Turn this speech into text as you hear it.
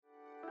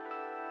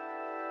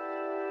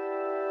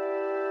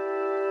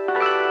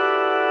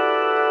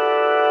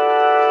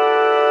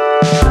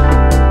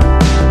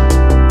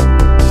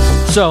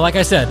So, like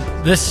I said,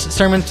 this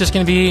sermon's just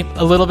going to be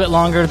a little bit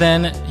longer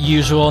than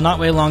usual, not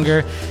way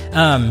longer.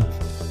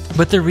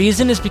 But the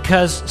reason is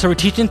because, we're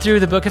teaching through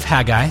the book of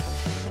Haggai.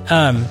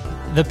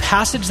 The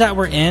passage that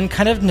we're in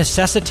kind of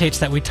necessitates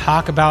that we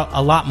talk about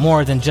a lot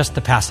more than just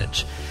the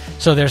passage.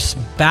 So there's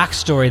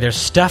backstory, there's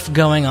stuff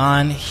going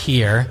on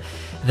here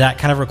that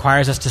kind of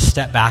requires us to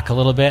step back a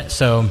little bit.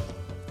 So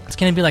it's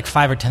going to be like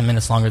 5 or 10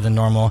 minutes longer than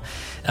normal.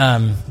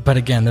 But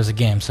again, there's a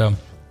game. So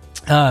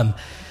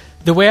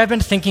the way I've been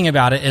thinking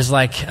about it is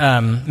like,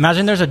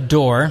 imagine there's a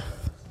door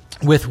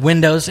with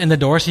windows in the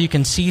door so you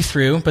can see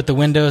through, but the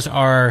windows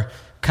are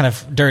kind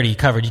of dirty,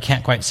 covered. You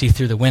can't quite see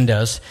through the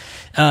windows.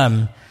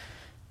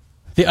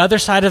 The other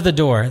side of the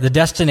door, the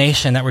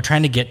destination that we're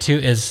trying to get to,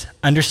 is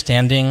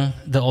understanding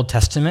the Old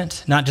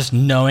Testament, not just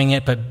knowing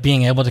it, but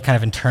being able to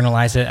kind of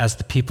internalize it as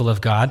the people of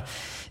God.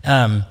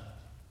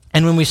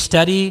 And when we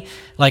study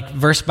like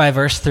verse by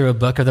verse through a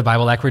book of the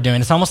Bible like we're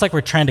doing, it's almost like we're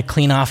trying to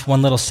clean off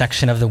one little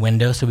section of the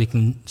window so we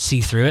can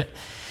see through it.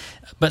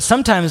 But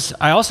sometimes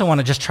I also want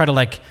to just try to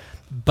like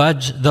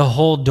budge the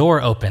whole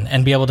door open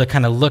and be able to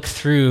kind of look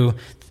through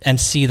and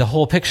see the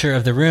whole picture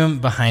of the room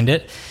behind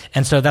it.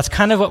 And so that's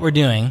kind of what we're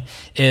doing,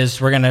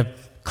 is we're going to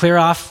clear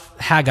off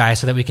Haggai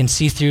so that we can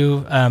see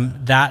through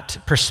that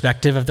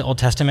perspective of the Old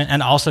Testament,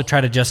 and also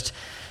try to just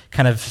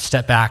kind of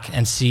step back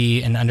and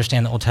see and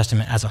understand the Old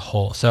Testament as a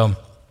whole. So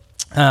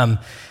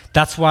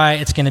that's why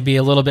it's going to be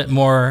a little bit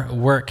more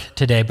work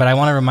today. But I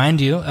want to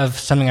remind you of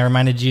something I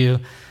reminded you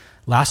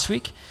last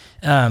week,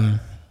 that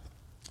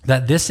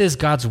this is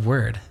God's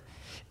word.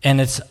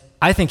 And it's,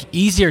 I think,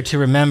 easier to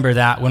remember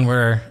that when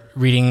we're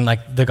reading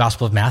like the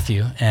Gospel of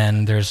Matthew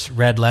and there's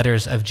red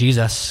letters of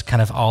Jesus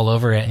kind of all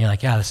over it, and you're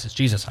like, yeah, this is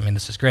Jesus. I mean,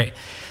 this is great.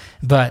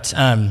 But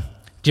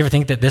do you ever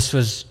think that this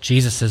was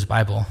Jesus's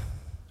Bible,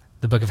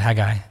 the book of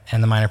Haggai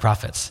and the minor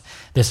prophets?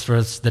 This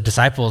was the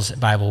disciples'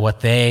 Bible, what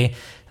they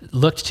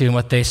looked to and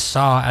what they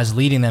saw as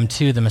leading them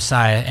to the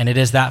Messiah, and it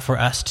is that for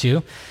us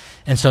too.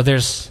 And so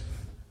there's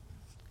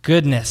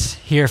goodness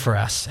here for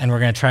us, and we're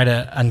going to try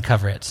to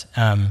uncover it.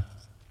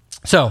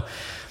 So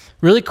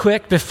really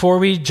quick, before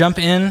we jump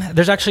in,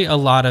 there's actually a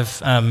lot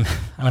of,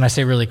 when I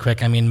say really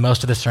quick, I mean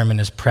most of the sermon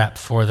is prep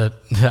for the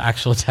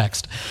actual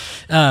text.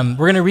 We're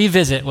going to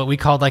revisit what we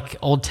called like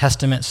Old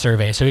Testament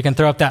survey. So we can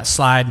throw up that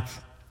slide.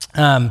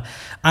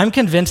 I'm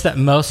convinced that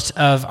most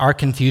of our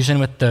confusion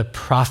with the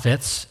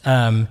prophets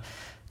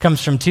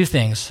comes from two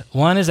things.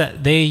 One is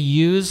that they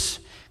use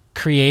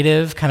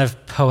creative, kind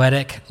of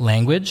poetic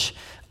language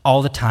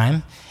all the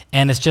time.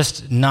 And it's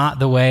just not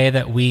the way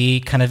that we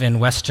kind of in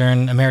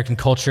Western American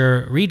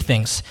culture read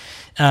things.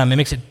 It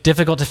makes it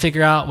difficult to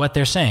figure out what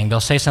they're saying.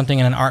 They'll say something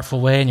in an artful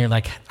way, and you're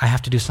like, I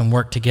have to do some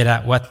work to get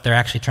at what they're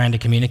actually trying to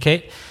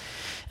communicate.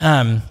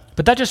 But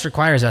that just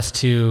requires us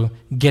to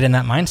get in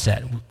that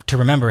mindset, to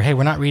remember, hey,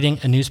 we're not reading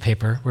a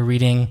newspaper. We're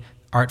reading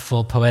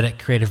artful, poetic,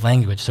 creative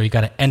language. So you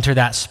got to enter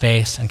that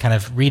space and kind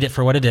of read it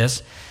for what it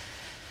is.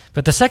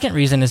 But the second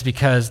reason is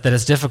because that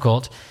it's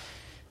difficult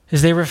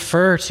is they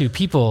refer to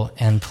people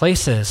and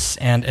places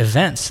and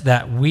events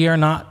that we are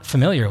not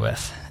familiar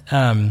with.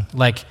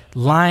 Like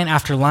line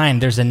after line,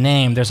 there's a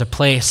name, there's a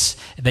place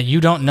that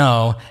you don't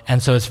know,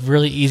 and so it's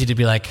really easy to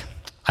be like,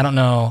 I don't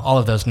know all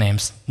of those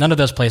names, none of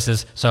those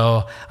places,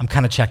 so I'm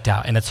kind of checked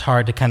out. And it's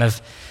hard to kind of,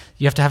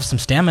 you have to have some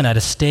stamina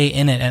to stay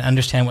in it and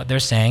understand what they're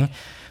saying.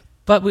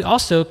 But we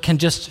also can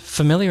just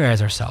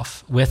familiarize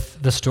ourselves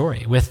with the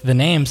story, with the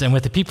names and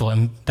with the people,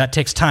 and that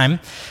takes time,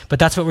 but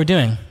that's what we're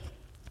doing.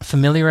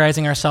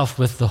 Familiarizing ourselves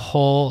with the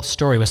whole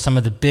story, with some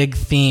of the big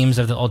themes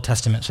of the Old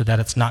Testament so that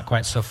it's not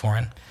quite so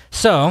foreign.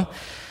 So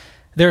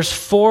there's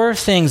 4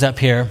 things up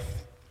here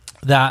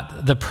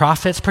that the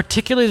prophets,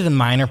 particularly the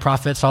minor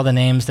prophets, all the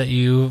names that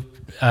you,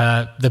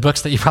 the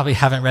books that you probably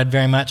haven't read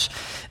very much,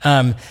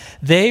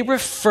 they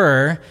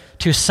refer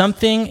to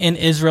something in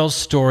Israel's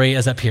story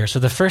as up here. So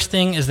the first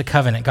thing is the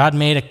covenant. God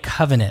made a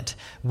covenant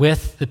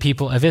with the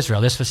people of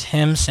Israel. This was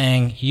him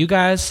saying, you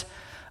guys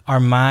are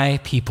my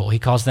people. He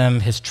calls them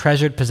his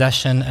treasured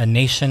possession, a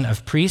nation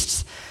of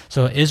priests.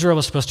 So Israel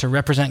was supposed to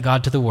represent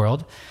God to the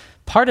world.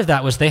 Part of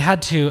that was they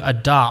had to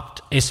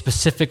adopt a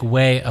specific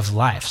way of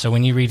life. So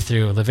when you read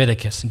through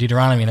Leviticus and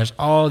Deuteronomy, there's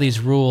all these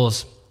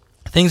rules,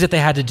 things that they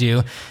had to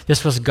do.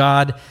 This was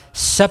God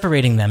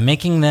separating them,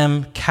 making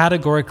them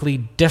categorically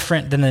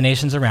different than the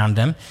nations around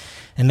them.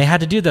 And they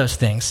had to do those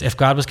things. If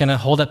God was going to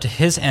hold up to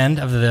his end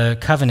of the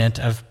covenant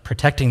of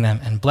protecting them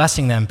and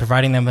blessing them,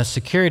 providing them with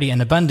security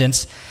and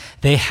abundance,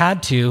 they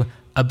had to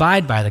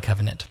abide by the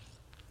covenant.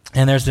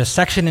 And there's this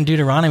section in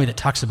Deuteronomy that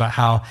talks about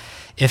how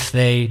if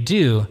they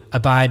do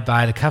abide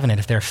by the covenant,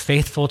 if they're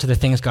faithful to the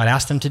things God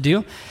asked them to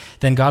do,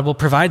 then God will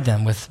provide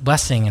them with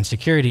blessing and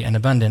security and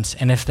abundance.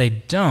 And if they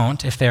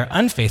don't, if they're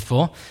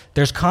unfaithful,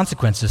 there's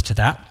consequences to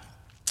that.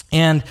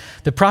 And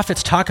the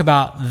prophets talk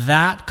about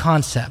that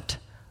concept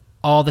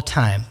all the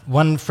time.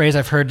 One phrase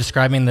I've heard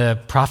describing the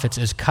prophets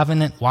is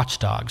covenant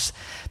watchdogs.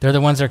 They're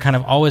the ones that are kind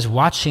of always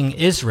watching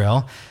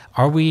Israel.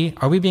 Are we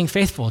being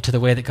faithful to the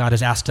way that God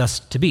has asked us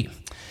to be?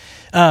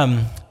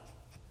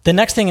 The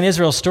next thing in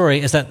Israel's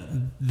story is that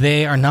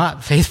they are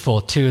not faithful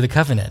to the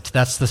covenant.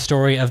 That's the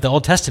story of the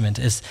Old Testament,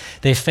 is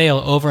they fail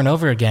over and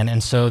over again.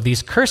 And so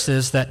these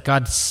curses that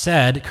God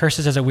said,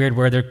 curses is a weird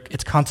word,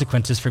 it's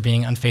consequences for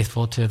being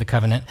unfaithful to the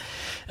covenant.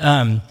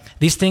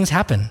 These things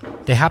happen.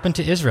 They happen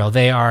to Israel.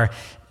 They are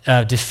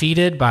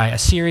defeated by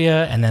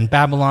Assyria and then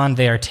Babylon.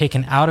 They are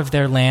taken out of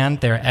their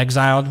land. They're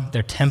exiled.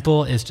 Their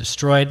temple is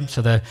destroyed.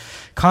 So the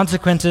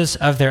consequences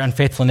of their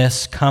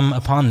unfaithfulness come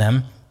upon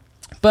them.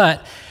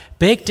 But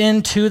baked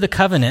into the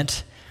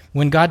covenant,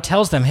 when God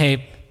tells them,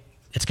 hey,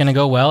 it's going to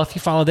go well if you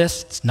follow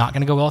this, it's not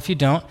going to go well if you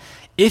don't.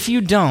 If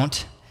you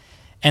don't,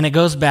 and it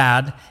goes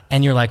bad,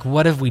 and you're like,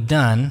 what have we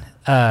done?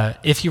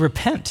 If you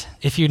repent,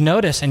 if you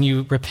notice and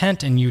you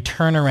repent and you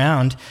turn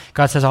around,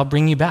 God says, I'll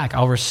bring you back.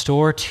 I'll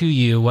restore to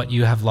you what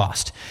you have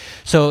lost.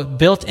 So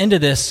built into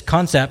this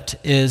concept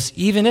is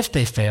even if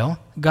they fail,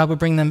 God will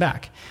bring them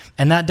back.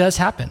 And that does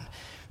happen.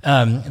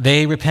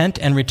 They repent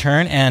and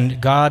return, and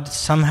God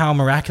somehow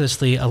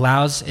miraculously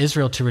allows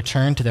Israel to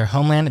return to their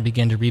homeland and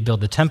begin to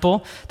rebuild the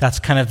temple. That's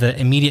kind of the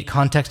immediate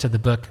context of the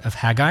book of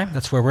Haggai.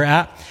 That's where we're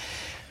at.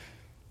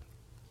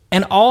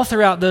 And all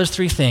throughout those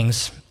three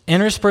things,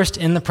 interspersed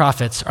in the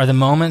prophets, are the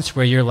moments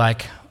where you're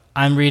like,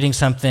 I'm reading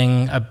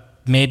something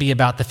maybe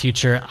about the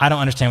future. I don't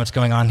understand what's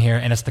going on here.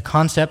 And it's the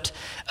concept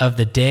of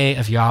the day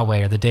of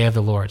Yahweh, or the day of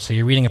the Lord. So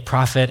you're reading a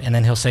prophet, and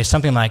then he'll say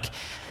something like,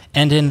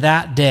 and in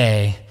that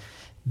day,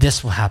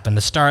 this will happen.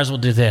 The stars will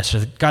do this,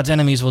 or God's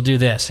enemies will do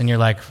this. And you're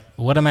like,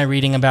 what am I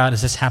reading about?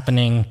 Is this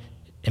happening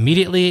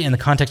immediately in the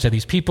context of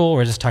these people,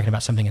 or is this talking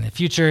about something in the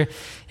future?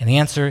 And the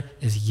answer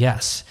is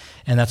yes.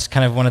 And that's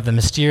kind of one of the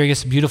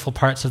mysterious, beautiful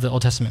parts of the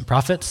Old Testament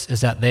prophets,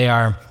 is that they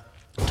are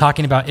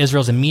talking about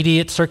Israel's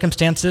immediate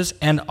circumstances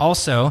and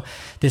also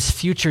this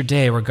future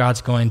day where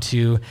God's going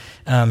to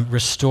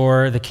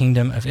restore the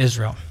kingdom of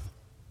Israel.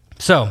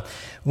 So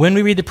when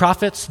we read the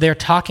prophets, they're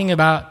talking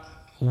about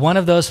one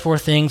of those four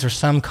things or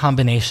some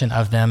combination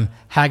of them.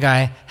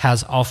 Haggai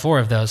has all four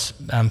of those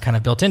kind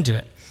of built into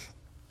it.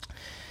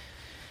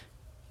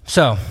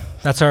 So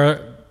that's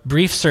our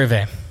brief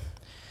survey.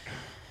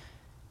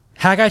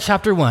 Haggai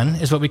chapter 1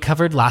 is what we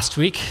covered last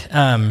week.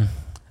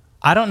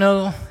 I don't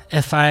know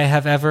if I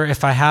have,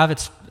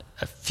 it's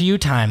a few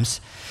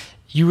times.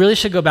 You really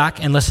should go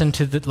back and listen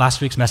to the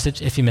last week's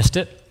message if you missed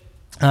it.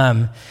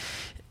 But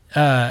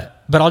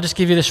I'll just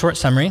give you the short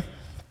summary.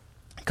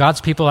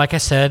 God's people, like I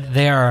said,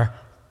 they are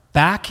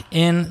back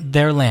in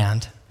their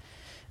land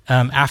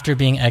after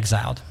being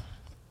exiled.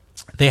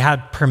 They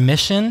had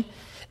permission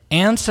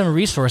and some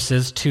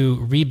resources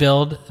to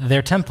rebuild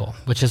their temple,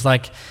 which is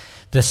like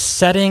the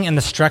setting and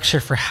the structure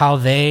for how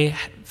they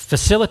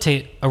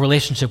facilitate a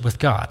relationship with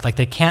God. Like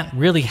they can't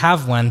really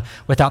have one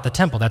without the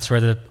temple. That's where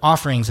the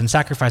offerings and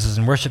sacrifices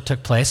and worship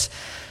took place.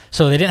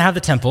 So they didn't have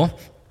the temple,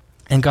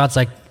 and God's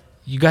like,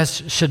 you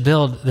guys should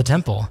build the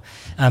temple.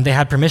 They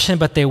had permission,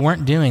 but they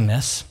weren't doing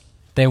this.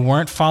 They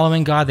weren't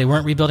following God. They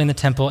weren't rebuilding the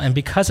temple. And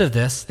because of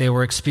this, they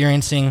were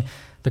experiencing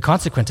the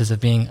consequences of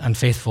being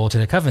unfaithful to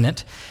the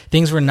covenant.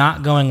 Things were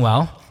not going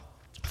well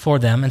for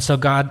them. And so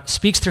God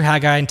speaks through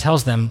Haggai and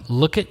tells them,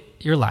 look at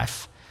your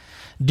life.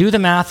 Do the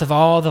math of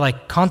all the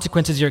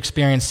consequences you're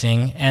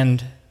experiencing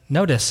and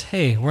notice,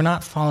 hey, we're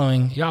not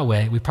following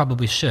Yahweh. We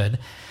probably should.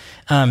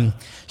 So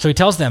he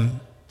tells them,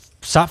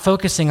 stop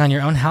focusing on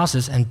your own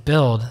houses and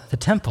build the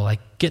temple.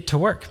 Get to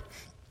work.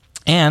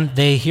 And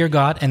they hear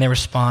God and they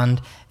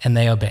respond and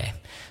they obey.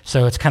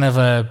 So it's kind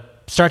of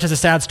starts as a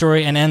sad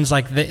story and ends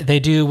like they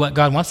do what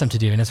God wants them to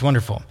do, and it's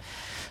wonderful.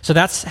 So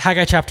that's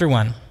Haggai chapter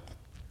 1.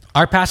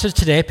 Our passage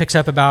today picks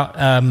up about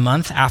a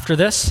month after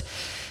this,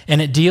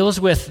 and it deals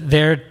with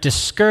their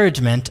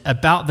discouragement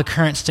about the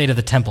current state of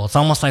the temple. It's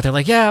almost like they're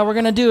like, yeah, we're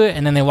going to do it,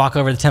 and then they walk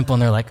over to the temple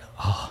and they're like,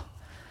 oh,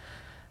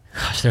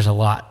 gosh, there's a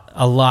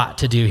lot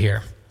to do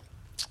here.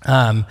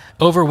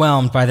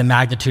 Overwhelmed by the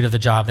magnitude of the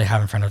job they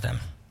have in front of them.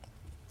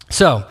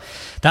 So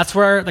that's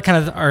where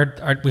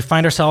we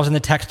find ourselves in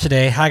the text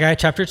today, Haggai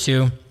chapter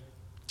 2.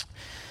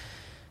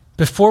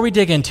 Before we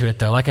dig into it,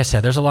 though, like I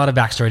said, there's a lot of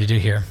backstory to do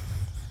here.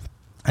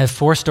 I have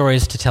 4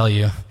 stories to tell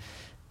you.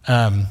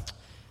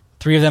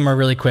 3 of them are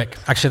really quick.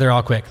 Actually, they're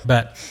all quick.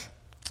 But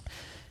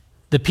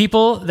the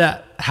people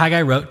that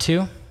Haggai wrote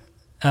to,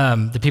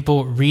 the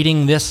people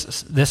reading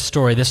this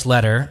story, this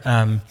letter,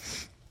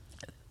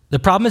 the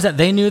problem is that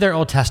they knew their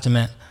Old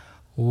Testament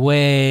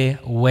way,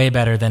 way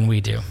better than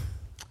we do.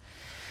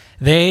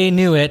 They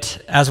knew it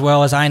as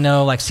well as I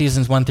know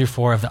seasons 1 through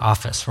 4 of The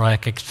Office, where I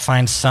could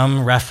find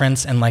some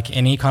reference in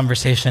any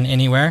conversation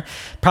anywhere.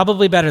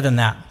 Probably better than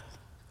that.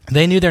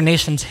 They knew their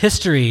nation's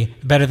history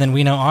better than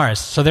we know ours.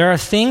 So there are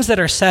things that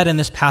are said in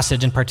this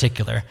passage in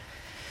particular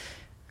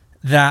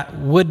that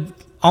would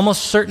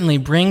almost certainly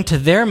bring to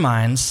their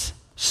minds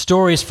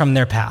stories from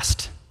their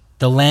past.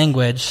 The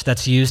language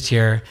that's used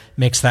here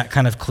makes that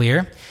kind of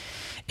clear.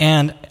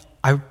 And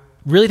I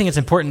really think it's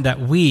important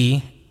that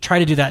we try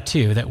to do that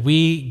too, that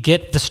we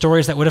get the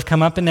stories that would have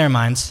come up in their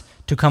minds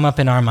to come up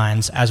in our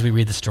minds as we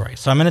read the story.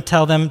 So I'm going to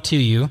tell them to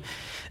you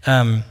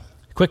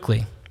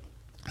quickly.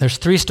 There's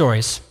 3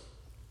 stories: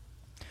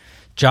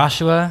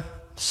 Joshua,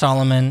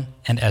 Solomon,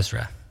 and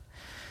Ezra.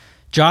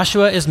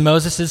 Joshua is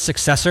Moses'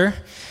 successor.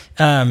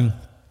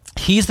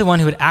 He's the one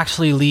who would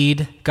actually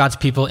lead God's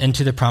people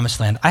into the promised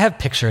land. I have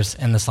pictures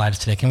in the slides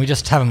today. Can we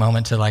just have a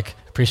moment to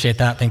appreciate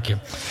that? Thank you.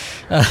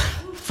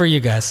 For you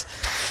guys.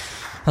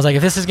 I was like,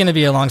 if this is going to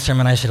be a long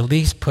sermon, I should at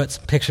least put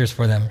some pictures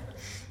for them.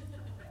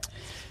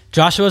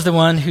 Joshua is the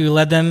one who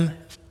led them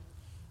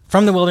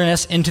from the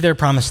wilderness into their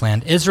promised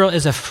land. Israel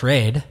is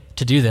afraid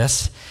to do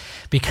this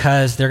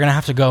because they're going to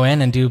have to go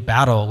in and do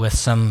battle with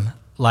some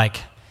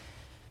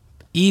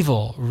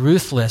evil,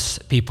 ruthless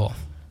people.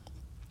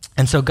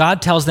 And so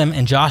God tells them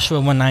in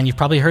Joshua 1:9, you've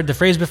probably heard the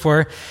phrase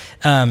before,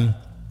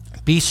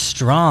 be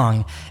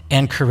strong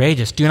and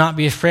courageous. Do not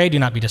be afraid, do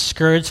not be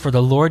discouraged, for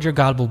the Lord your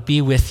God will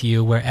be with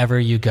you wherever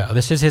you go.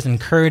 This is his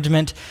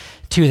encouragement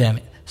to them.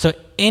 So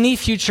any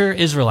future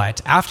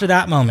Israelite, after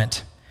that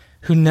moment,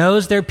 who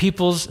knows their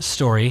people's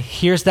story,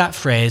 hears that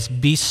phrase,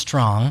 be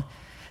strong,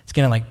 it's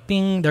going to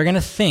bing, they're going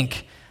to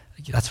think,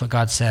 that's what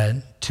God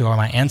said to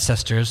my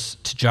ancestors,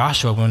 to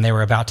Joshua, when they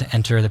were about to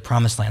enter the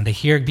promised land. They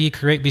hear,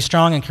 be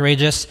strong and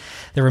courageous.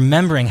 They're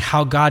remembering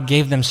how God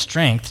gave them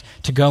strength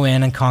to go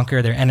in and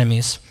conquer their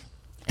enemies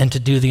and to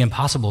do the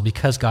impossible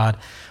because God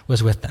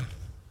was with them.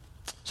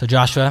 So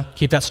Joshua,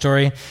 keep that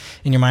story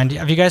in your mind.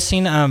 Have you guys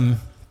seen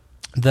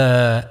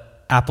the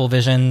Apple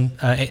Vision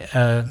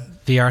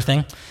VR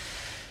thing?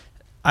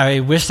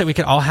 I wish that we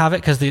could all have it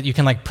because you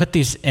can put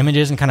these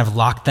images and kind of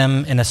lock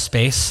them in a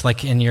space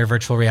in your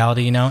virtual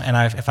reality,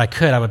 And if I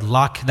could, I would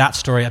lock that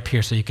story up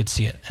here so you could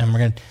see it. And we're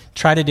going to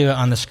try to do it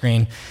on the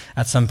screen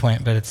at some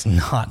point, but it's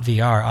not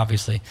VR,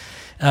 obviously.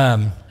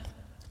 So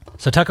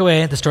tuck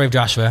away the story of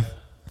Joshua.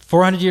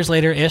 400 years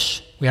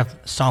later-ish, we have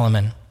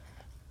Solomon.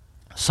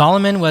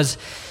 Solomon was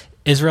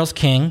Israel's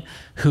king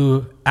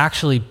who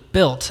actually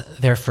built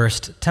their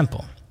first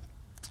temple.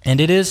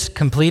 And it is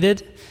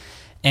completed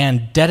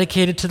and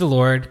dedicated to the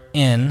Lord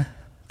in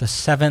the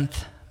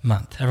 7th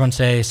month. Everyone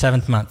say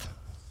 7th month.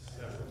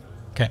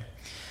 Okay.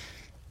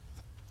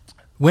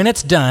 When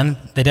it's done,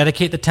 they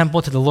dedicate the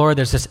temple to the Lord.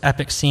 There's this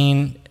epic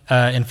scene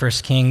in 1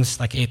 Kings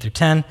 8 through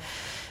 10.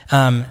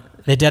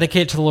 They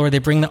dedicate it to the Lord. They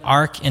bring the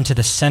ark into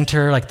the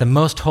center, the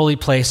most holy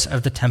place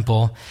of the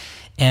temple.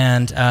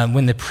 And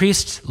when the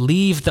priests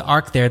leave the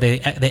ark there, they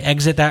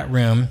exit that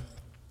room.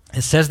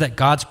 It says that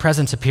God's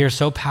presence appears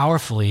so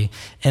powerfully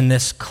in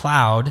this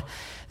cloud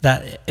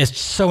that it's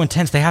so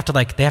intense. They have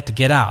to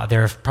get out.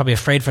 They're probably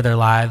afraid for their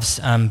lives.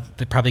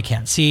 They probably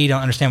can't see,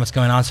 don't understand what's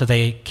going on, so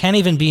they can't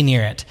even be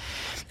near it.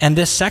 And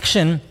this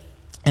section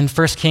in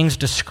 1 Kings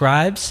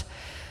describes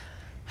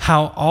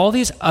how all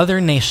these other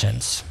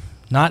nations,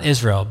 not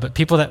Israel, but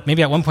people that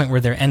maybe at one point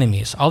were their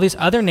enemies, all these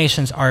other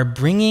nations are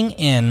bringing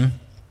in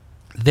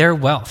their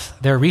wealth,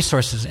 their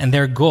resources, and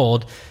their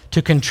gold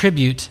to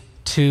contribute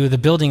to the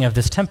building of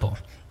this temple.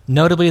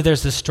 Notably,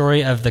 there's this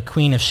story of the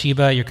Queen of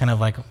Sheba. You're kind of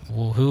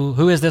well,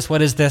 who is this?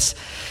 What is this?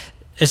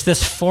 It's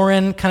this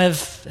foreign kind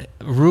of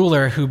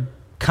ruler who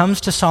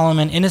comes to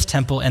Solomon in his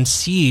temple and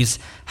sees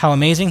how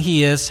amazing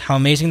he is, how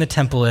amazing the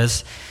temple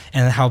is,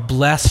 and how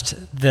blessed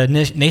the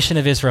nation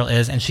of Israel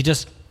is, and she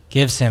just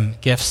gives him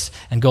gifts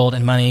and gold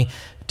and money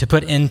to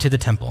put into the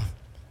temple.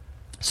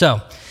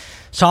 So,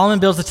 Solomon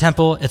builds the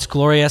temple. It's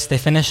glorious. They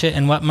finish it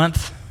in what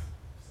month?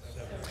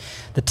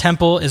 The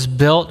temple is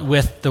built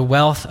with the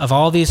wealth of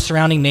all these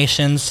surrounding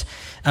nations.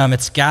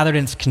 It's gathered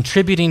and it's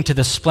contributing to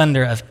the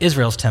splendor of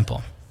Israel's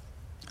temple.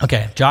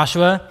 Okay,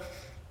 Joshua,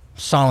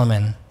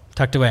 Solomon,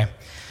 tucked away.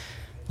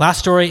 Last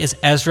story is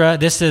Ezra.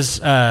 This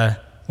is, when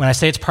I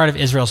say it's part of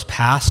Israel's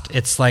past,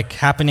 it's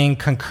happening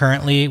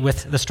concurrently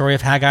with the story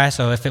of Haggai.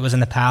 So if it was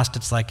in the past,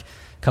 it's a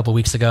couple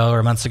weeks ago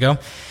or months ago.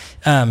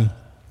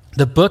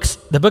 The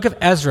book of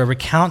Ezra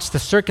recounts the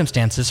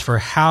circumstances for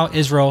how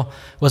Israel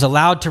was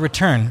allowed to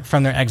return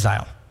from their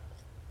exile,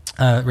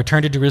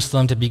 return to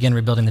Jerusalem to begin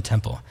rebuilding the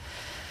temple.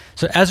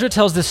 So Ezra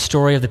tells this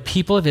story of the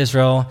people of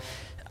Israel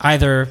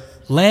either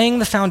laying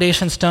the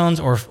foundation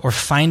stones or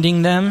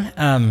finding them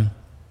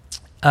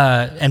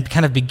and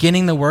kind of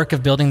beginning the work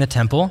of building the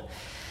temple.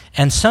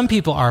 And some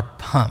people are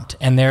pumped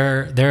and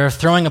they're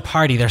throwing a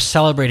party, they're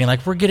celebrating,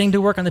 we're getting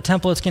to work on the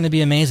temple, it's going to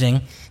be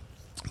amazing.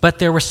 But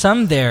there were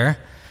some there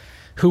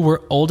who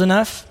were old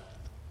enough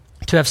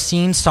to have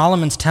seen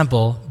Solomon's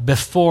temple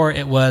before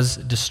it was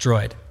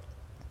destroyed.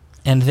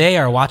 And they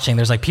are watching.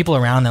 There's people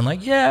around them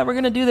yeah, we're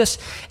going to do this.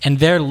 And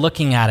they're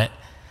looking at it,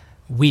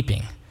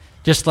 weeping,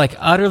 just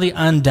utterly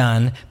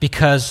undone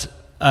because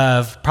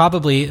of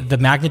probably the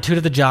magnitude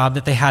of the job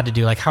that they had to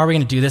do. How are we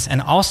going to do this?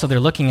 And also they're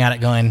looking at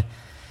it going,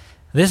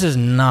 this is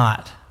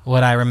not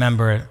what I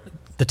remember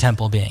the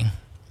temple being.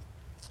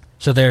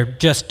 So they're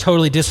just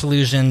totally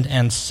disillusioned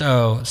and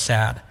so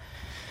sad.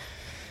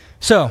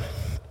 So,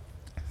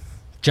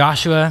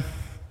 Joshua,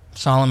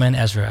 Solomon,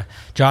 Ezra.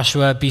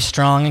 Joshua, be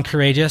strong and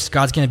courageous.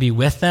 God's going to be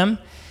with them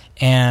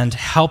and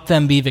help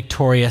them be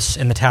victorious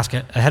in the task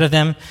ahead of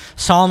them.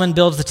 Solomon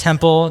builds the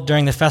temple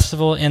during the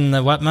festival in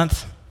the what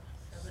month?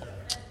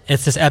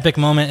 It's this epic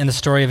moment in the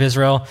story of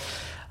Israel.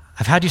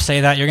 I've had you say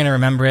that. You're going to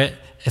remember it.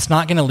 It's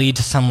not going to lead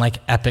to some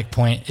epic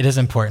point. It is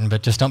important,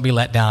 but just don't be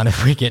let down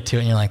if we get to it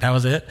and you're that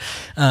was it.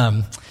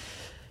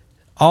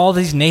 all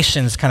these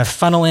nations kind of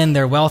funnel in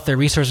their wealth, their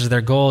resources,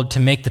 their gold to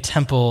make the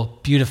temple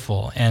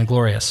beautiful and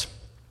glorious.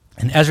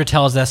 And Ezra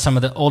tells us some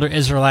of the older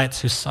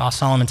Israelites who saw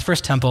Solomon's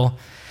first temple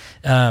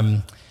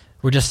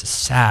were just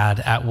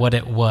sad at what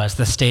it was,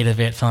 the state of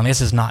it, feeling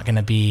this is not going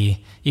to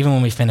be, even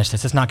when we finish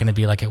this, it's not going to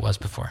be like it was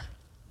before.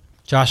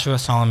 Joshua,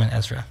 Solomon,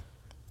 Ezra.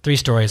 3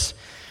 stories.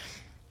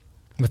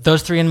 With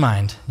those 3 in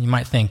mind, you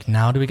might think,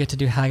 now do we get to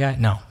do Haggai?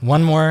 No.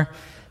 One more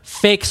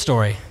fake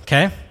story,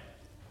 okay?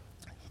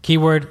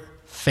 Keyword,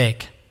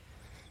 fake.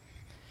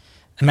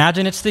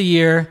 Imagine it's the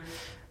year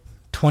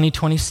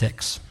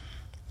 2026.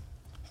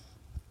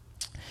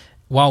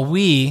 While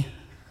we,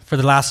 for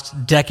the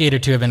last decade or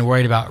two, have been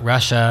worried about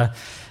Russia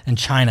and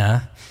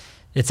China,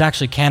 it's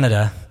actually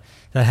Canada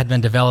that had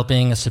been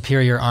developing a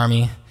superior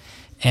army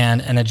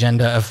and an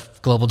agenda of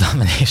global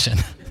domination.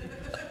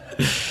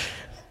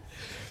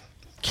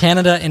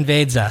 Canada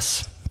invades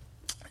us,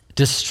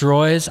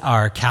 destroys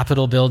our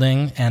Capitol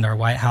building and our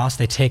White House.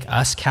 They take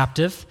us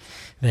captive.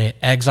 They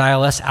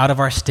exile us out of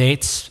our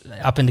states,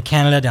 up into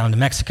Canada, down to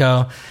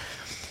Mexico.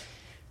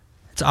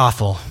 It's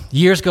awful.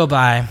 Years go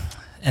by,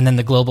 and then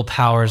the global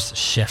powers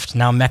shift.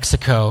 Now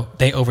Mexico,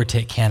 they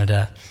overtake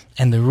Canada.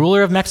 And the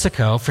ruler of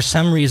Mexico, for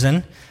some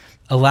reason,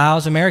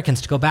 allows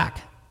Americans to go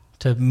back,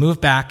 to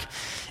move back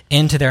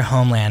into their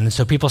homeland. And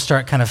so people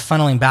start kind of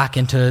funneling back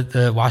into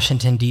the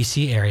Washington,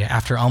 D.C. area.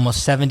 After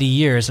almost 70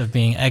 years of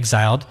being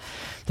exiled,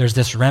 there's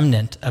this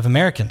remnant of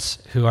Americans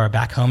who are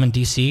back home in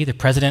D.C. The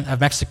president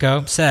of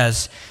Mexico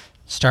says,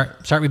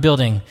 start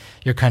rebuilding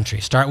your country.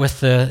 Start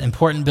with the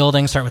important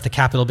buildings, start with the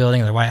Capitol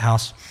building or the White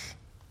House.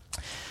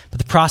 But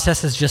the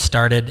process has just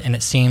started, and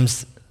it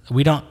seems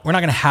we're not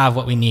going to have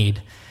what we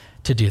need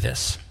to do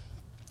this.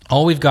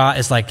 All we've got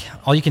is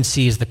all you can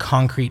see is the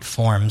concrete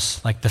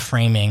forms, like the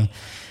framing,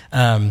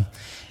 and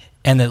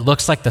it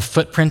looks like the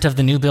footprint of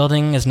the new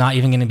building is not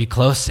even going to be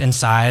close in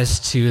size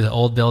to the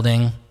old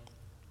building.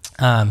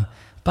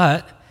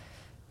 But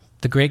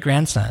the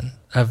great-grandson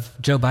of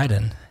Joe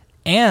Biden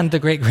and the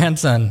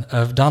great-grandson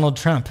of Donald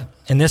Trump,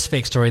 in this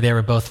fake story, they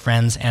were both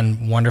friends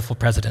and wonderful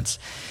presidents.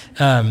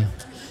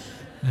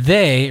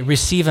 They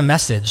receive a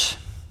message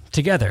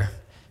together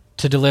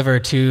to deliver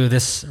to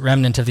this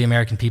remnant of the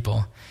American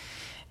people.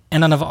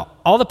 And out of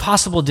all the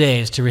possible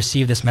days to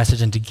receive this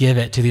message and to give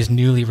it to these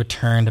newly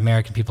returned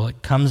American people,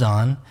 it comes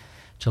on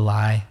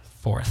July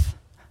 4th,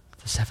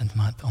 the 7th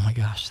month. Oh my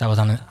gosh, that was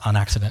on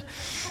accident.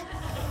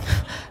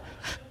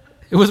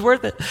 It was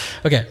worth it.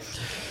 Okay,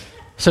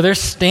 so they're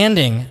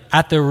standing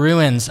at the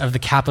ruins of the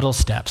Capitol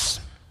steps.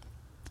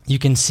 You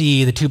can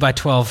see the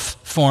 2x12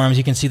 forms.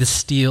 You can see the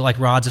steel, like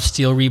rods of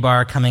steel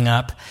rebar coming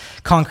up,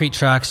 concrete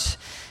trucks.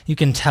 You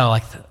can tell,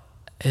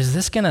 is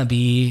this going to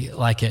be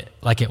like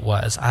it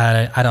was?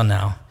 I don't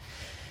know.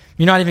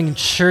 You're not even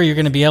sure you're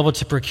going to be able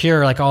to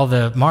procure all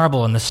the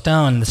marble and the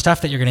stone and the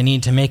stuff that you're going to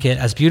need to make it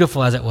as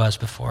beautiful as it was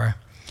before.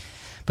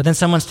 But then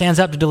someone stands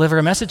up to deliver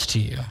a message to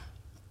you,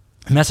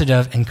 a message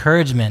of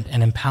encouragement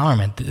and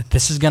empowerment.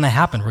 This is going to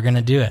happen. We're going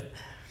to do it.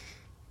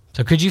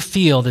 So could you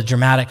feel the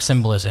dramatic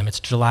symbolism? It's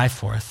July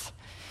 4th,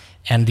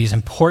 and these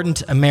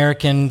important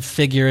American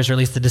figures, or at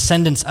least the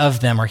descendants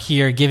of them, are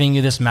here giving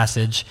you this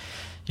message.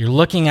 You're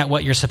looking at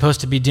what you're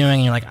supposed to be doing,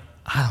 and you're like,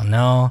 I don't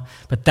know.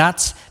 But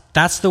that's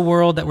the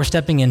world that we're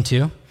stepping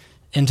into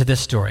this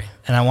story,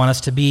 and I want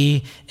us to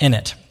be in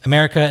it.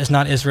 America is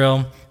not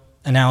Israel.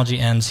 Analogy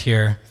ends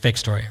here. Fake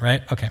story,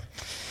 right? Okay.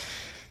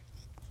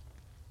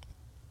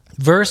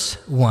 Verse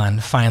 1,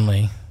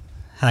 finally,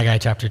 Haggai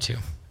chapter 2.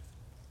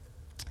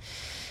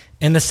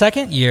 In the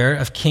 2nd year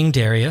of King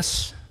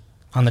Darius,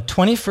 on the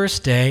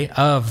 21st day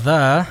of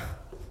the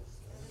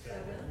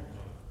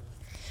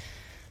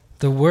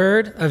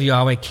word of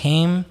Yahweh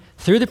came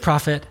through the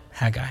prophet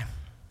Haggai.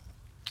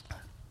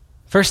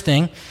 First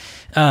thing,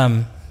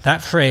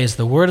 that phrase,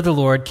 the word of the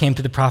Lord came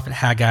to the prophet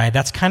Haggai,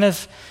 that's kind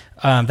of,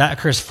 that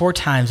occurs 4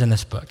 times in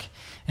this book.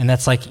 And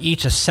that's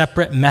each a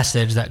separate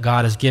message that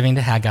God is giving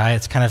to Haggai.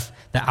 It's kind of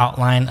the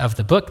outline of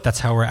the book. That's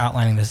how we're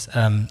outlining this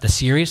the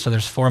series. So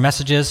there's 4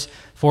 messages,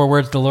 4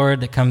 words of the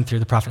Lord that come through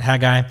the prophet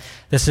Haggai.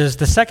 This is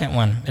the second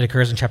one. It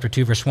occurs in chapter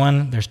 2, verse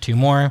 1. There's 2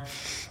 more.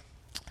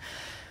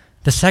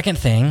 The second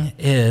thing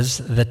is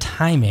the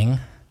timing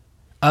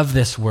of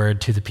this word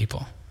to the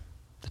people.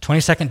 The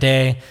 22nd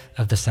day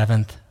of the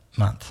 7th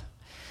month.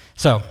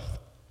 So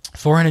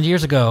 400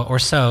 years ago or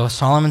so,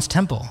 Solomon's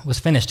temple was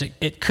finished.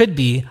 It could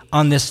be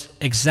on this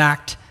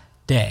exact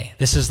day.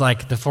 This is the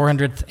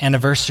 400th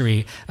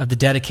anniversary of the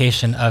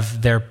dedication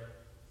of their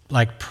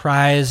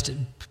prized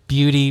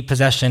beauty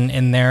possession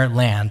in their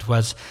land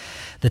was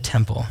the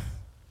temple.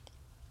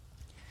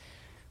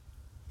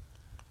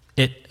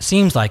 It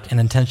seems like an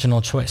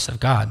intentional choice of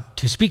God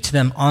to speak to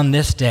them on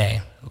this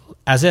day,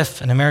 as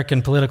if an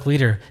American political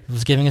leader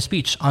was giving a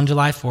speech on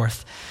July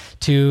 4th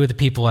to the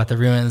people at the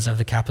ruins of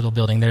the Capitol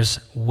building. There's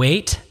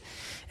weight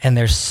and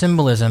there's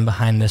symbolism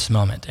behind this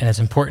moment, and it's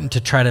important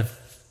to try to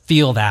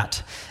feel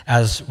that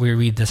as we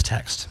read this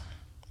text.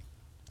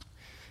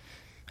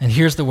 And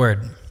here's the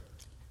word.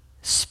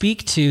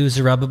 Speak to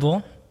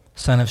Zerubbabel,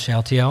 son of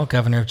Shealtiel,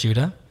 governor of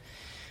Judah.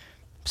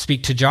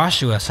 speak to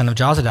Joshua, son of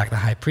Jozadak, the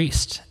high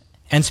priest,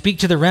 and speak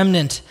to the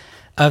remnant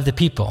of the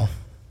people,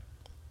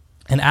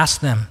 and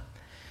ask them,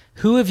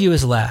 who of you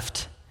is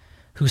left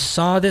who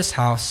saw this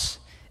house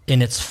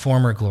in its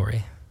former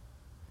glory?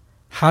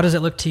 How does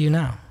it look to you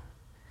now?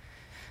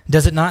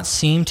 Does it not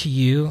seem to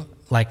you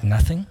like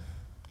nothing?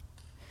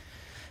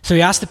 So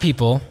he asked the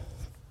people,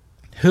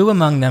 who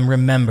among them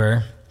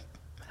remember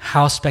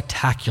how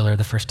spectacular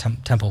the first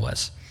temple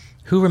was?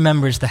 Who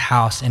remembers the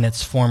house in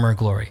its former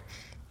glory?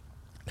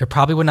 There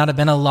probably would not have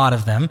been a lot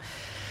of them,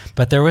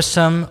 but there were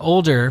some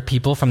older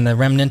people from the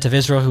remnant of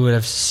Israel who would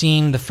have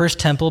seen the first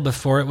temple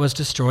before it was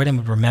destroyed and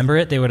would remember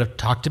it. They would have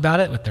talked about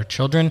it with their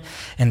children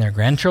and their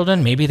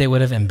grandchildren. Maybe they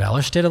would have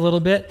embellished it a little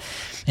bit.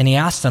 And he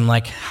asked them,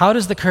 how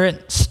does the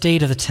current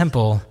state of the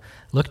temple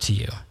look to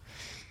you?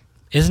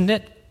 Isn't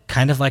it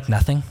kind of like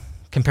nothing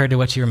compared to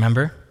what you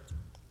remember?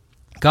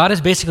 God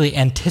is basically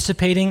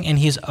anticipating, and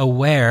he's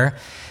aware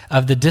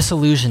of the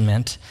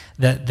disillusionment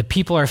that the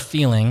people are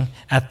feeling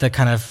at the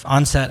kind of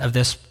onset of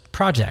this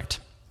project.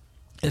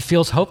 It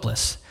feels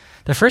hopeless.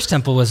 The first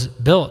temple was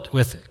built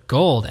with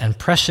gold and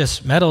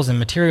precious metals and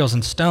materials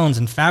and stones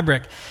and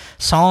fabric.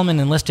 Solomon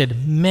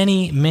enlisted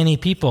many, many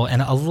people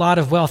and a lot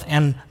of wealth,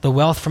 and the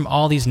wealth from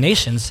all these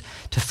nations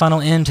to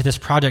funnel into this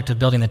project of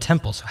building the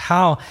temple. So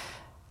how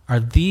are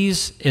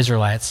these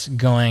Israelites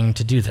going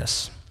to do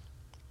this?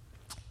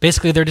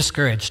 Basically, they're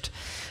discouraged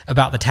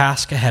about the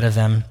task ahead of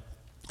them.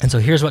 And so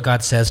here's what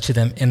God says to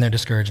them in their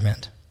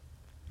discouragement.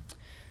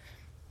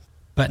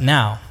 But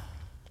now,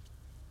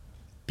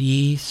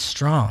 be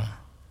strong,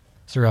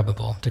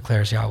 Zerubbabel,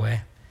 declares Yahweh.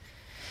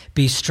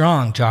 Be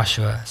strong,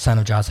 Joshua, son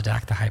of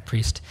Jozadak, the high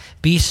priest.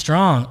 Be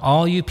strong,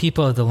 all you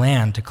people of the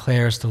land,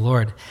 declares the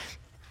Lord,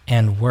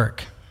 and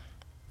work.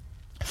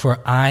 For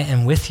I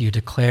am with you,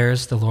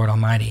 declares the Lord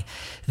Almighty.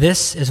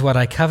 This is what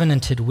I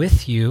covenanted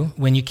with you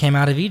when you came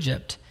out of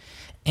Egypt,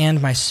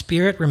 and my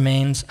spirit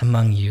remains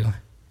among you.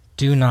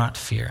 Do not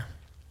fear.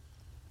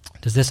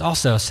 Does this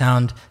also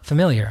sound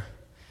familiar?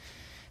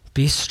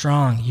 Be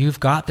strong. You've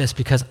got this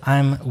because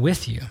I'm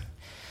with you.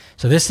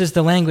 So this is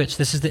the language,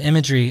 this is the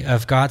imagery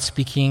of God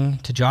speaking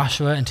to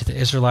Joshua and to the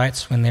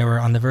Israelites when they were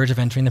on the verge of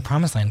entering the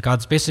promised land.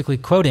 God's basically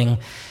quoting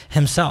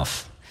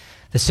himself.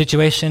 The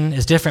situation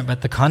is different,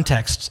 but the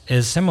context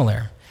is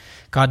similar.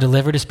 God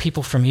delivered his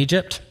people from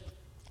Egypt,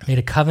 made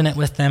a covenant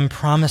with them,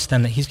 promised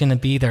them that he's going to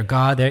be their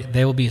God.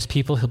 They will be his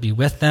people. He'll be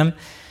with them.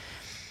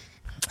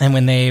 And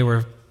when they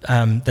were,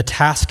 the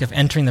task of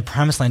entering the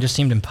promised land just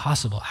seemed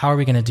impossible. How are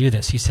we going to do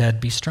this? He said,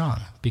 be strong,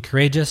 be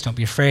courageous, don't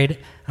be afraid,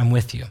 I'm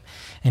with you.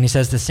 And he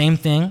says the same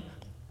thing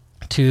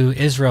to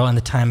Israel in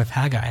the time of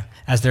Haggai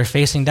as they're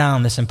facing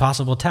down this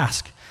impossible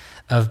task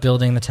of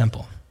building the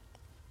temple.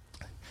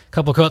 A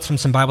couple quotes from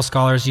some Bible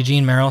scholars.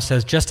 Eugene Merrill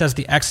says, just as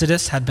the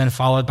Exodus had been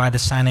followed by the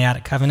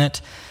Sinaitic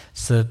covenant,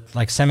 so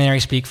like seminary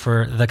speak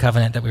for the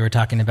covenant that we were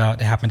talking about,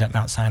 it happened at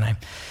Mount Sinai.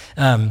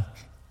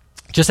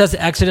 Just as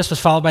the Exodus was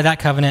followed by that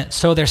covenant,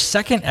 so their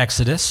second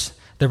Exodus,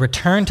 the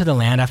return to the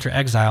land after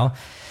exile,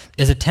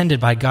 is attended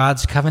by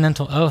God's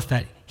covenantal oath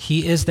that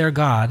he is their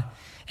God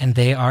and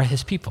they are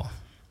his people.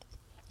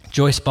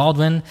 Joyce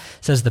Baldwin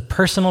says the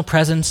personal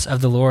presence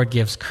of the Lord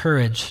gives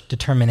courage,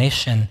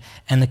 determination,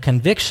 and the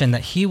conviction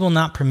that he will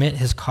not permit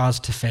his cause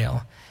to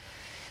fail.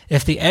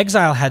 If the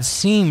exile had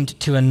seemed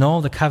to annul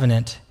the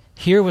covenant,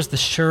 here was the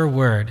sure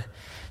word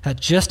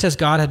that just as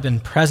God had been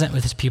present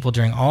with his people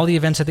during all the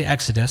events of the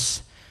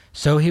Exodus,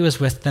 so he was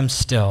with them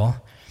still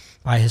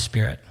by his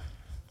Spirit.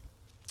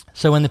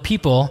 So when the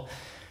people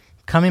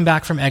coming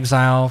back from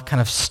exile,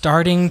 kind of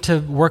starting to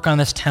work on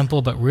this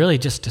temple, but really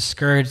just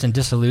discouraged and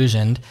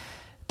disillusioned,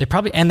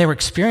 they were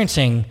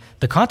experiencing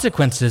the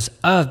consequences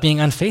of being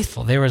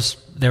unfaithful. There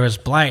was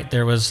blight,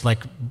 there was like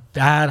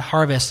bad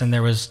harvest, and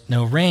there was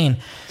no rain.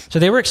 So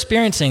they were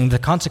experiencing the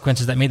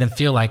consequences that made them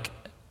feel like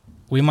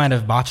we might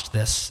have botched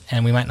this,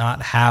 and we might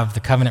not have the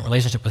covenant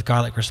relationship with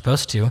God like we're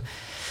supposed to.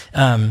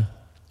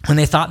 When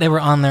they thought they were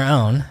on their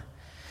own,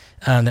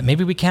 that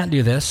maybe we can't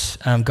do this,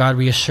 God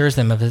reassures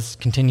them of his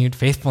continued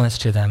faithfulness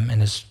to them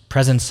and his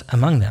presence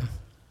among them.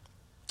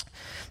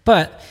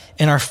 But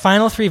in our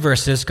final 3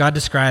 verses, God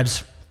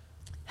describes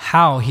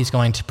how he's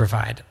going to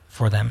provide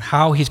for them,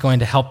 how he's going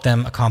to help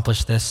them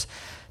accomplish this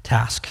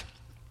task.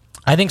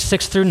 I think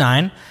 6 through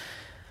 9,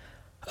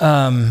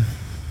 I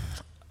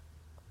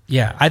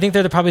think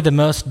they're probably the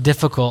most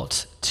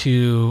difficult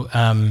to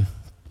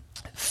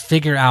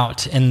figure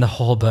out in the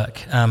whole book.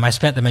 I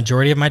spent the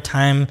majority of my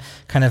time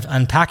kind of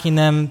unpacking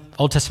them.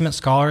 Old Testament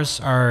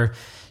scholars kind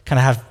of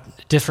have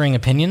differing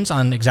opinions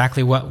on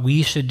exactly what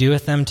we should do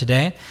with them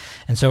today.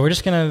 And so we're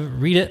just going to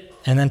read it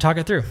and then talk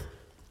it through.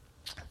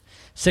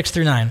 6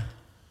 through 9.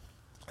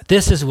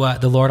 This is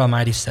what the Lord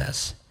Almighty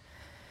says.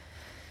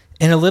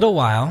 In a little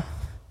while,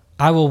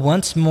 I will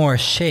once more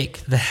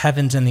shake the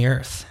heavens and the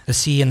earth, the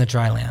sea and the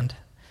dry land.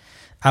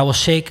 I will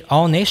shake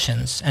all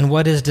nations, and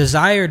what is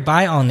desired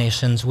by all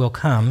nations will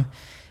come,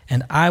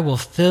 and I will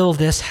fill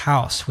this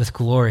house with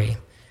glory,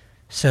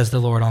 says the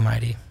Lord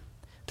Almighty.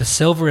 The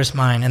silver is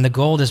mine, and the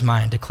gold is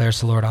mine, declares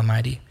the Lord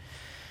Almighty.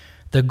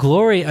 The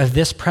glory of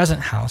this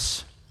present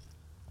house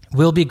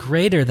will be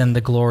greater than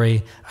the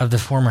glory of the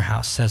former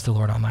house, says the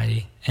Lord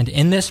Almighty. And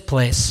in this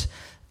place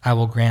I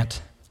will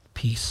grant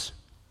peace.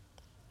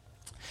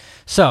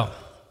 So,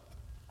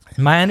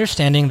 in my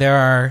understanding, there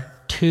are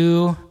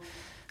two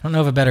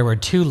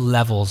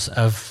levels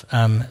of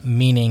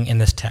meaning in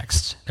this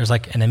text. There's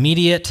like an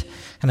immediate,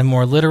 kind of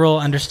more literal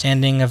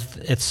understanding of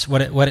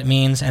what it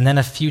means, and then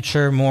a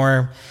future,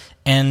 more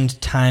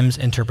end times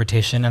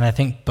interpretation, and I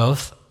think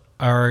both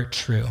are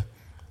true.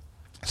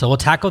 So we'll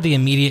tackle the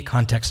immediate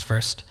context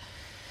first.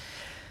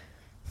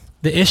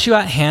 The issue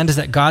at hand is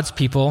that God's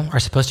people are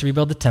supposed to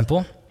rebuild the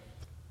temple,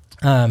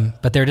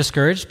 but they're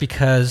discouraged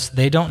because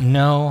they don't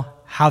know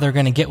how they're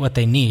going to get what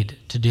they need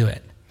to do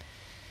it.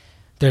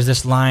 There's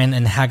this line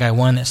in Haggai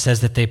 1 that says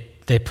that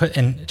they put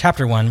in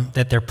chapter 1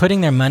 that they're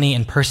putting their money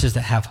in purses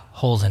that have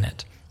holes in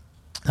it.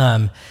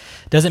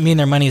 Doesn't mean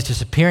their money is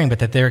disappearing, but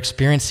that they're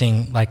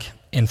experiencing like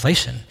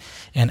inflation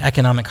and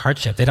economic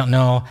hardship. They don't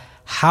know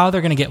how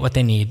they're going to get what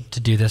they need to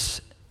do this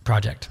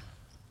project.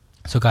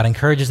 So God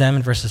encourages them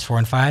in verses 4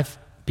 and 5,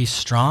 be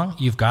strong,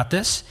 you've got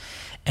this.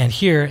 And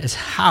here is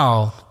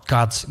how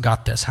God's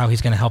got this, how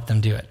he's going to help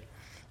them do it.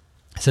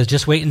 It says,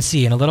 just wait and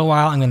see. In a little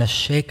while, I'm going to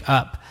shake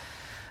up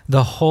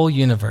the whole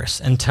universe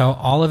until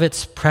all of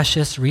its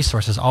precious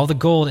resources, all the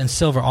gold and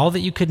silver, all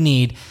that you could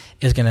need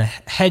is going to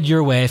head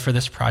your way for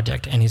this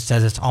project. And he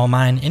says it's all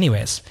mine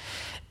anyways.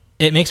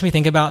 It makes me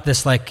think about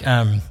this like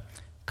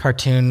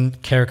cartoon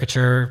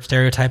caricature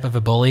stereotype of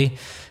a bully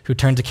who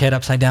turns a kid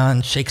upside down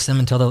and shakes them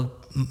until the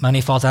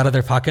money falls out of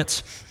their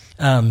pockets.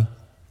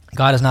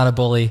 God is not a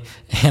bully,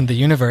 and the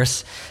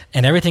universe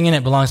and everything in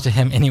it belongs to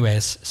him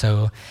anyways.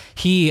 So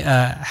he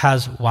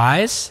has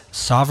wise,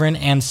 sovereign,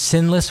 and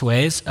sinless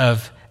ways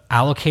of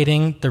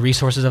allocating the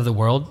resources of the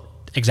world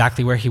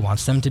exactly where he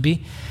wants them to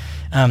be.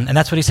 And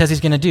that's what he says he's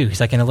going to do.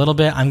 He's like, in a little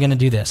bit, I'm going to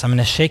do this. I'm going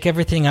to shake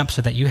everything up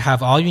so that you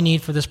have all you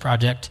need for this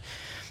project.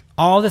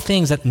 All the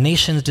things that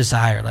nations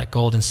desire, like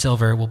gold and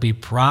silver, will be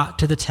brought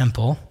to the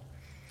temple,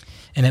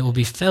 and it will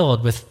be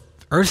filled with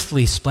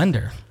earthly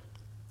splendor.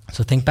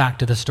 So think back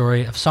to the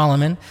story of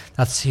Solomon.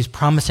 He's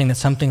promising that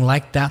something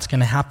like that's going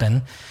to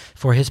happen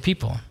for his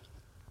people.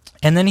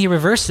 And then he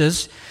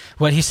reverses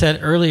what he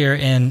said earlier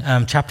in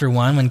chapter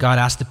 1 when God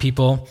asked the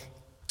people,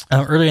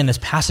 earlier in this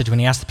passage, when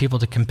he asked the people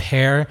to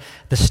compare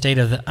the state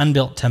of the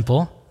unbuilt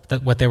temple,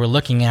 what they were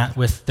looking at,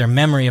 with their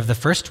memory of the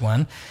first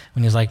one,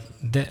 when he was like,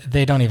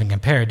 they don't even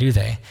compare, do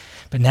they?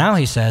 But now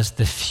he says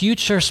the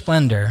future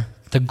splendor,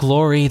 the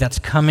glory that's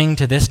coming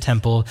to this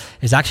temple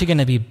is actually going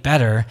to be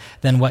better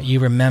than what you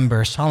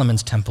remember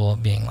Solomon's temple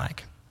being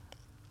like.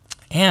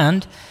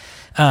 And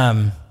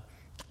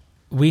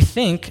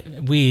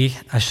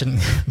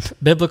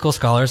biblical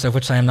scholars, of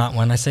which I am not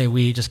one, I say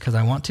we just because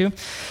I want to,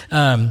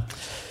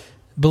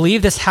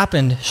 believe this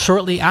happened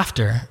shortly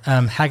after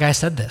Haggai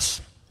said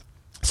this.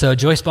 So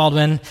Joyce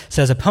Baldwin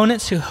says,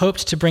 opponents who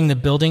hoped to bring the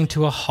building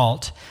to a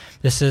halt.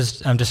 This is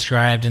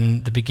described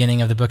in the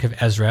beginning of the book of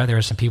Ezra. There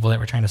were some people that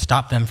were trying to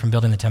stop them from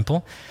building the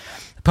temple.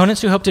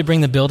 Opponents who hoped to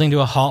bring the building to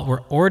a halt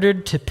were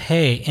ordered to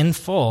pay in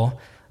full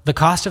the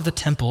cost of the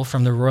temple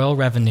from the royal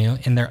revenue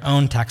in their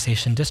own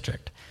taxation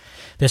district.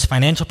 This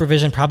financial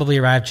provision probably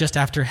arrived just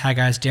after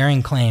Haggai's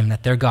daring claim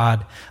that their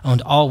God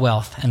owned all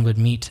wealth and would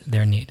meet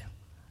their need.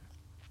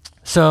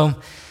 So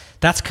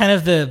that's kind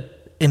of the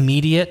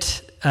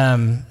immediate,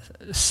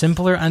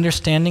 simpler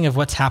understanding of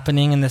what's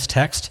happening in this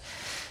text.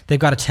 They've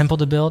got a temple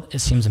to build. It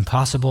seems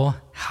impossible.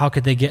 How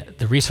could they get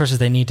the resources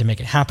they need to make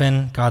it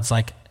happen? God's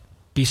like,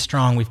 be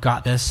strong. We've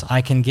got this.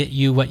 I can get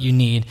you what you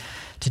need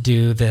to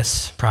do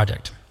this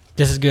project.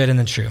 This is good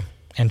and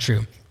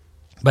true.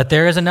 But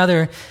there is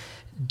another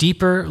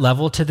deeper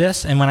level to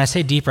this. And when I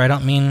say deeper, I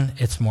don't mean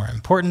it's more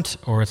important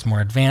or it's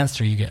more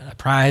advanced or you get a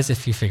prize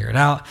if you figure it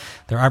out.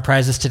 There are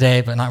prizes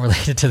today, but not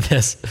related to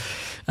this.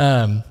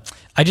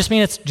 I just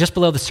mean it's just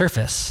below the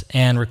surface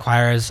and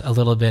requires a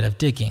little bit of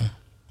digging.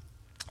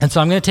 And so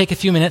I'm going to take a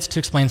few minutes to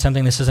explain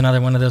something. This is another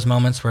one of those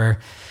moments where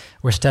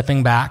we're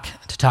stepping back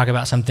to talk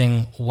about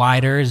something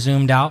wider,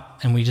 zoomed out,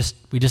 and we just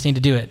need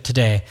to do it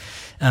today.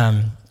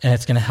 And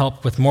it's going to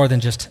help with more than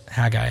just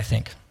Haggai, I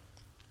think.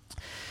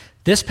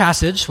 This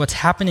passage, what's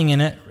happening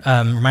in it,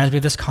 reminds me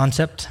of this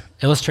concept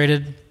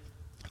illustrated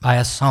by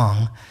a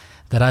song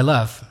that I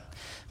love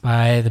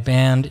by the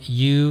band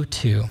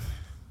U2.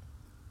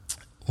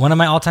 One of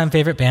my all-time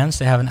favorite bands.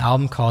 They have an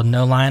album called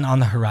No Line on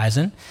the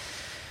Horizon.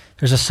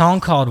 There's a song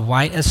called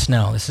White as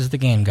Snow. This is the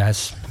game,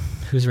 guys.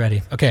 Who's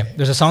ready? Okay,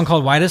 there's a song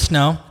called White as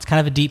Snow. It's kind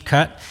of a deep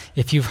cut.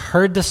 If you've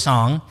heard the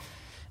song,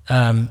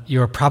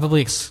 you're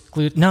probably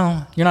excluded.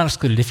 No, you're not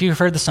excluded. If you've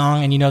heard the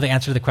song and you know the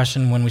answer to the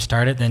question when we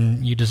started,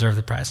 then you deserve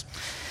the prize.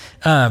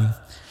 The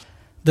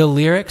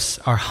lyrics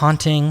are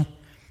haunting,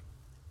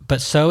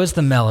 but so is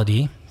the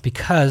melody,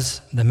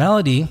 because the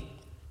melody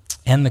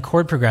and the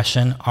chord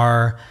progression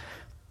are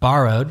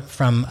borrowed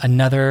from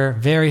another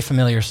very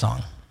familiar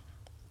song.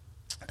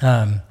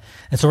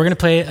 And so we're going to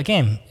play a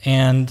game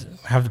and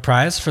have the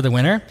prize for the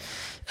winner.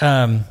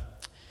 I'm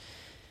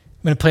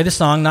going to play the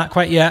song, not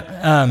quite yet.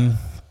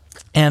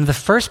 And the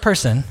first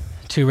person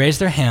to raise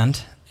their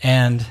hand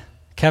and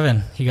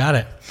Kevin, you got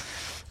it.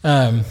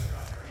 I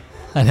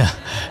know.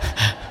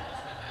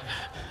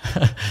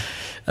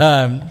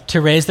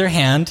 To raise their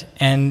hand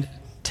and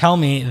tell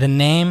me the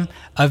name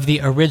of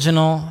the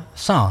original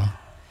song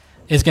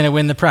is going to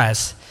win the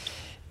prize.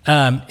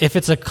 If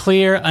it's a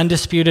clear,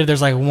 undisputed,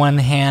 there's like one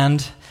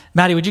hand.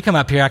 Maddie, would you come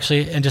up here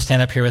actually and just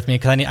stand up here with me?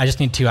 Because I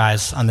just need two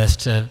eyes on this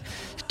to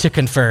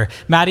confer.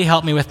 Maddie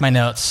helped me with my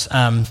notes,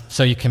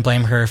 so you can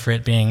blame her for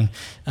it being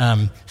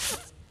 3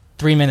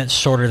 minutes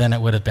shorter than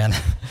it would have been.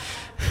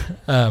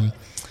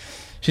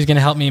 She's going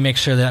to help me make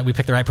sure that we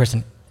pick the right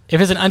person.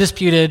 If it's an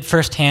undisputed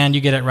first hand,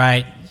 you get it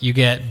right, you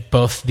get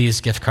both these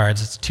gift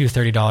cards. It's two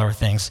 $30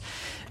 things.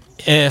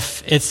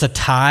 If it's a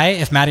tie,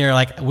 if Maddie are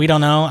like, we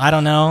don't know, I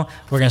don't know,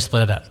 we're going to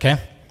split it up, okay?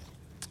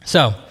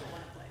 So,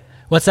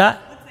 what's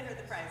that? Once they heard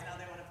the prize, now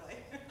they want to play.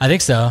 I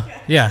think so,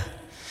 yeah.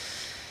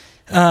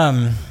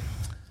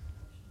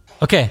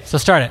 Okay, so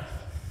start it.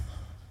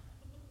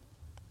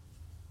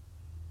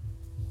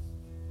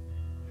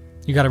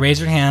 You got to raise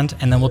your hand,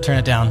 and then we'll turn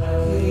it down.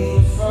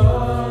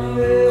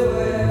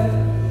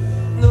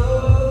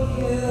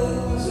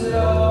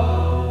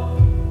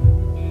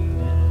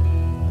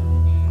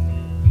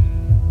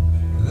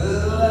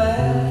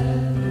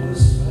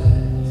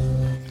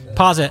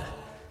 Pause it.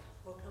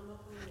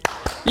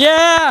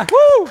 Yeah!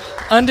 Woo!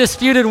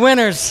 Undisputed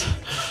winners.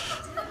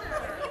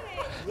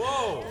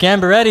 Whoa!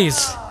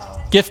 Gambaretti's.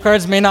 Gift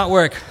cards may not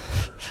work.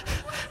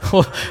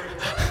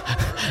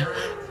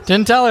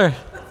 Didn't tell her.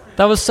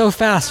 That was so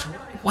fast.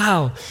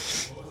 Wow.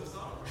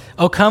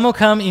 O come,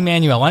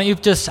 Emmanuel. Why don't you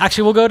just,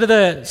 actually,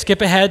 we'll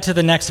skip ahead to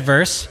the next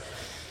verse.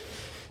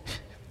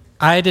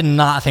 I did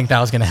not think that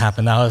was going to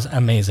happen. That was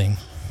amazing.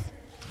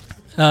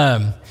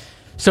 So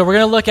we're going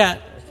to look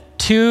at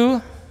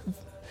two,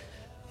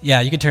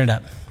 yeah, you can turn it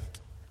up.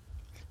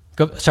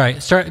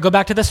 Go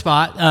back to the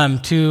spot,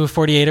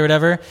 248 or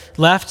whatever.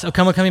 Left, O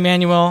come,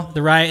 Emmanuel.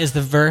 The right is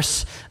the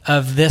verse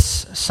of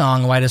this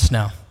song, White as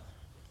Snow.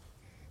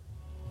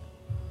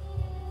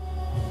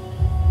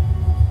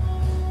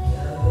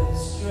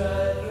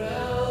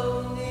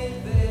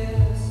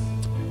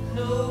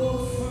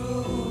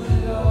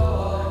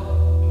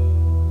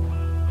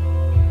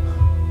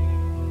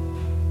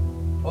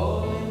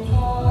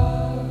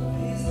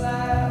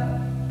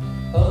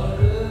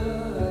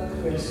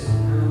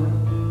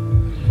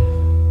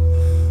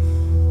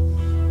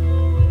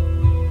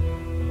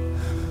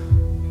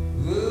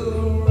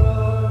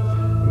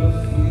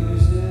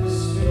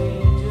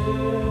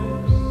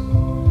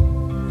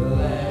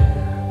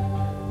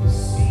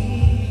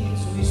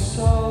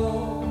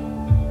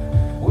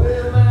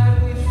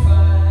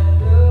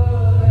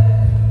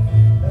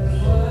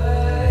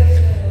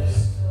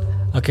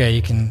 Okay,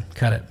 you can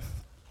cut it.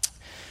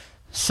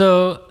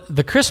 So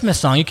the Christmas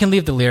song, you can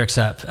leave the lyrics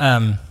up.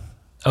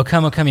 O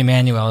come,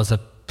 Emmanuel is a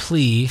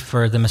plea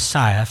for the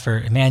Messiah, for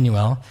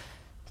Emmanuel,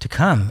 to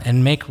come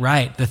and make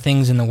right the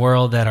things in the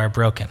world that are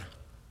broken.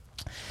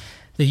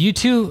 The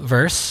U2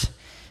 verse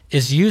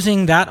is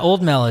using that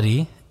old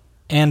melody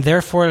and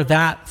therefore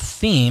that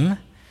theme,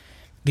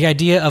 the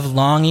idea of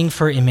longing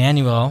for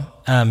Emmanuel,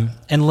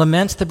 and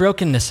laments the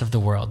brokenness of the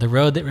world, the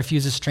road that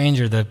refuses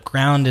stranger. The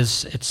ground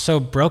it's so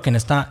broken,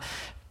 it's not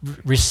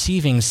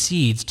receiving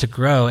seeds to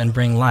grow and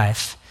bring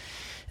life.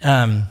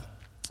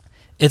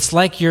 It's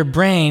like your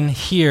brain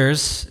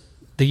hears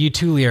the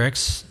U2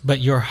 lyrics,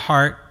 but your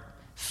heart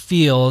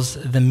feels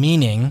the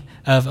meaning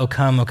of O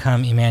come,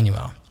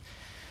 Emmanuel.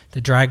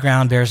 The dry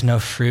ground bears no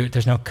fruit.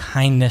 There's no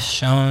kindness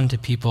shown to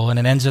people. And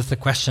it ends with the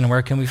question,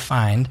 where can we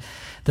find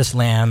this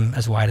lamb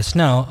as white as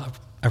snow?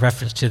 A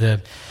reference to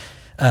the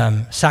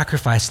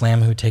sacrifice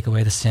lamb who would take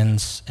away the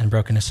sins and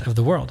brokenness of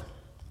the world.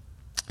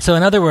 So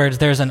in other words,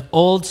 there's an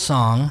old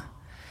song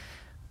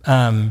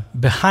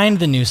behind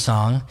the new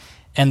song,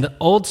 and the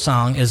old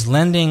song is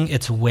lending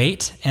its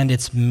weight and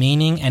its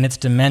meaning and its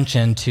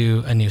dimension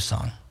to a new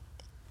song.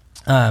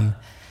 The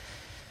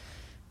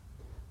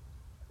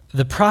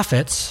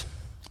prophets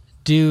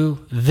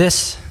do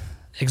this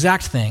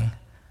exact thing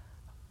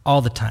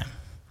all the time.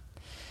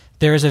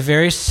 There is a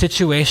very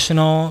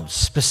situational,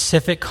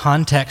 specific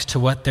context to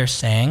what they're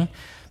saying,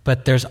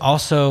 but there's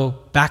also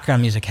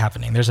background music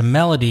happening. There's a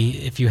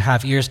melody, if you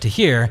have ears to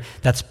hear,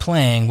 that's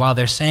playing while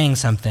they're saying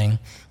something.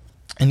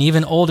 An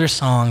even older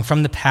song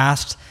from the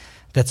past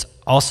that's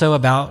also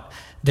about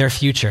their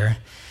future.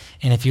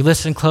 And if you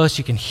listen close,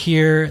 you can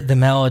hear the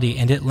melody,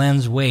 and it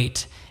lends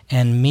weight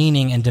and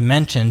meaning and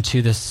dimension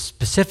to the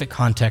specific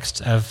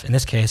context of, in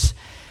this case,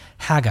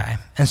 Haggai.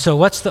 And so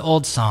what's the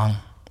old song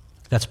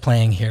that's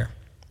playing here?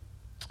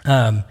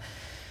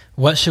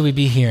 What should we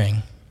be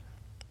hearing?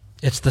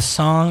 It's the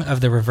song of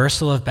the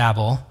reversal of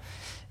Babel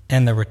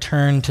and the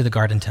return to the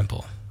garden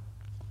temple.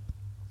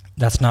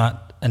 That's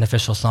not an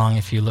official song.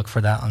 If you look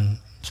for that on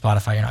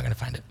Spotify, you're not going to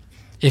find it.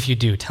 If you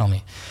do, tell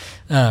me.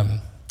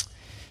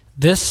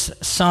 This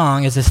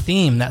song is a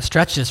theme that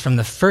stretches from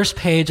the first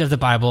page of the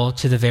Bible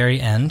to the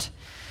very end.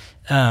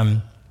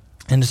 And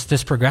it's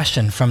this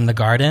progression from the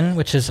garden,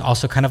 which is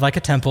also kind of like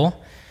a temple,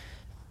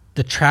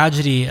 the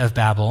tragedy of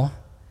Babel,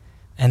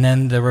 and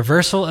then the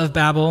reversal of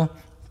Babel,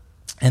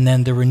 and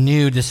then the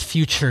renewed, this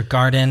future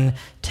garden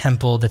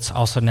temple that's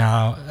also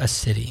now a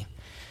city.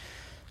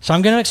 So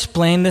I'm going to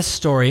explain this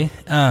story.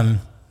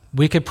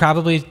 We could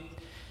probably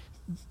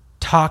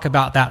talk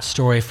about that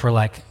story for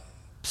like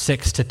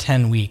 6 to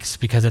 10 weeks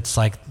because it's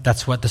like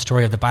that's what the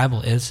story of the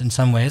Bible is in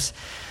some ways.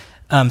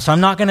 So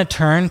I'm not going to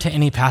turn to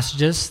any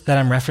passages that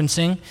I'm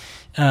referencing.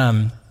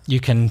 You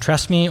can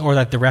trust me, or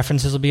like the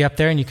references will be up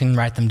there and you can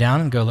write them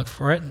down and go look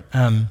for it.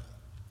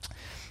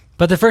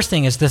 But the first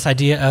thing is this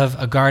idea of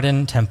a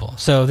garden temple.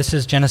 So this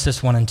is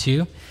Genesis 1 and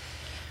 2.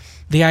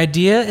 The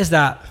idea is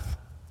that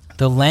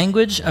the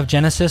language of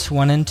Genesis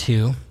 1 and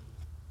 2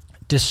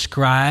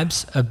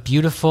 describes a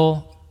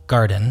beautiful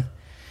garden,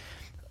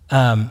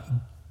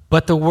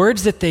 but the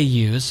words that they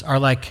use are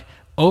like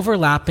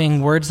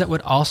overlapping words that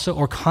would also,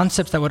 or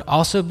concepts that would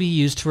also be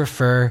used to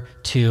refer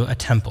to a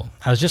temple.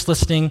 I was just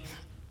listening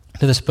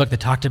to this book that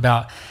talked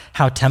about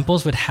how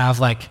temples would have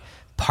like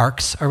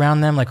parks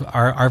around them, like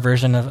our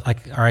version of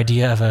like our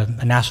idea of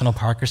a national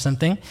park or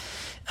something.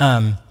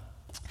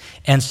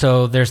 And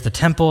so there's the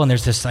temple and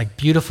there's this like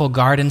beautiful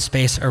garden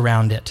space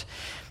around it.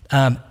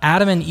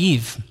 Adam and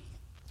Eve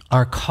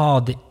are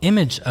called the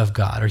image of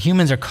God, or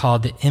humans are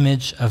called the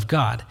image of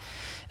God.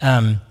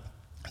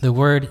 The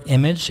word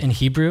image in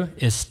Hebrew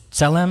is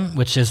tselem,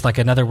 which is like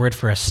another word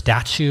for a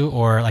statue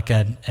or like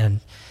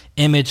an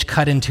image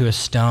cut into a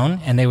stone.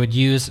 And they would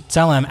use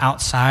tselem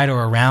outside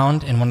or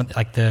around in one of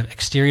like the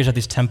exteriors of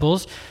these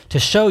temples to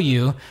show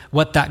you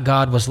what that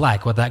God was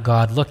like, what that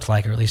God looked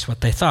like, or at least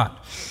what they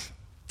thought.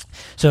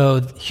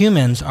 So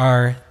humans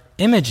are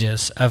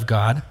images of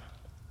God,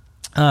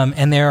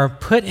 and they are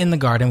put in the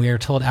garden. We are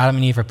told Adam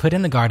and Eve are put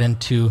in the garden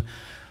to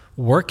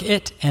work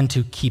it and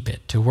to keep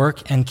it, to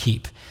work and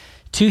keep.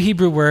 Two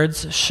Hebrew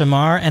words,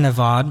 shamar and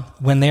avad,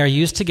 when they are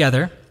used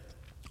together,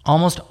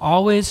 almost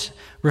always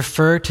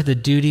refer to the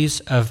duties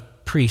of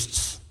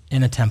priests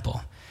in a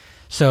temple.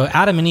 So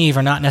Adam and Eve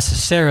are not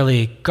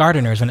necessarily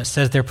gardeners. When it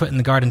says they're put in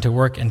the garden to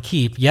work and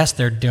keep, yes,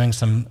 they're doing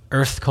some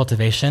earth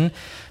cultivation,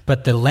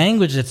 but the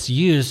language that's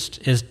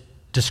used is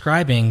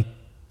describing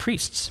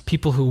priests,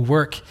 people who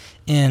work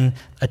in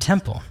a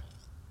temple.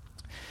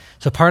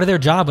 So part of their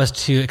job was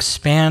to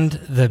expand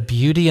the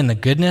beauty and the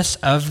goodness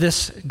of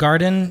this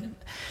garden,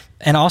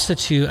 and also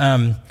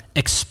to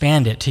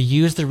expand it, to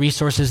use the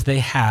resources they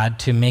had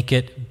to make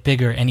it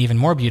bigger and even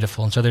more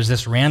beautiful. And so there's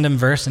this random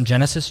verse in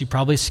Genesis you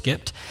probably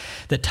skipped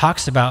that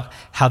talks about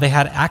how they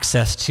had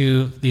access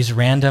to these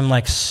random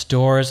like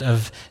stores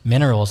of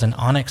minerals and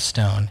onyx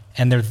stone,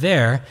 and they're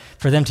there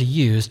for them to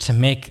use to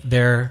make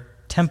their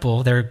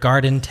temple, their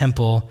garden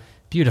temple,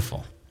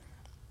 beautiful.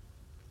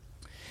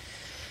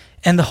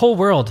 And the whole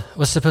world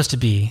was supposed to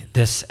be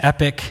this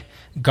epic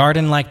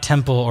garden-like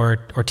temple or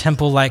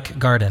temple-like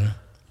garden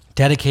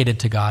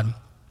dedicated to God.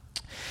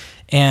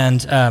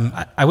 And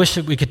I wish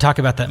we could talk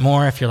about that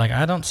more. If you're like,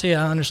 I don't see it,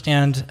 I don't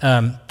understand,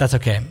 that's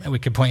okay. We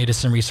could point you to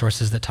some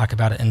resources that talk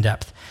about it in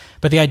depth.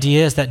 But the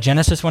idea is that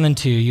Genesis 1 and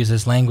 2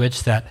 uses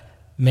language that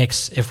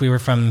makes, if we were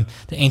from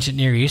the ancient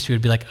Near East, we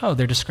would be like, oh,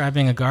 they're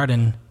describing a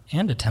garden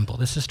and a temple.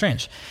 This is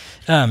strange.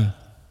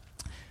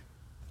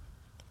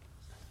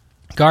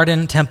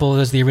 Garden, temple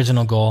was the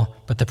original goal,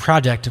 but the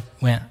project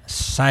went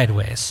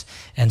sideways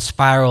and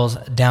spirals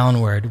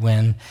downward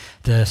when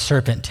the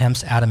serpent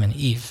tempts Adam and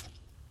Eve.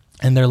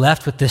 And they're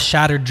left with this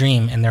shattered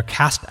dream, and they're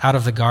cast out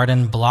of the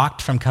garden,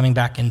 blocked from coming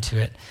back into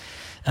it.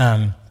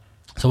 So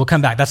we'll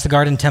come back. That's the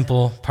garden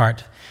temple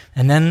part.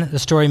 And then the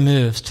story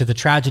moves to the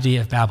tragedy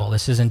of Babel.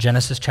 This is in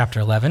Genesis chapter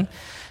 11.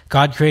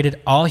 God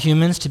created all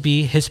humans to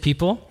be his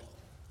people,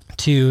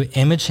 to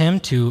image him,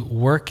 to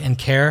work and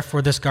care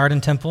for this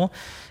garden temple.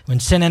 When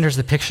sin enters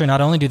the picture,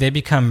 not only do they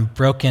become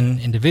broken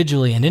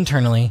individually and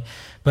internally,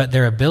 but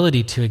their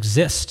ability to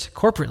exist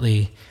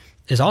corporately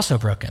is also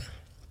broken.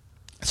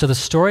 So the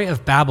story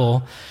of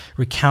Babel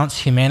recounts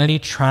humanity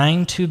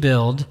trying to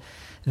build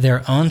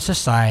their own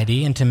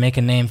society and to make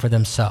a name for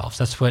themselves.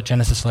 That's what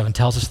Genesis 11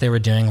 tells us they were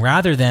doing.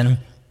 Rather than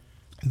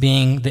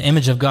being the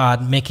image of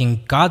God,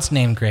 making God's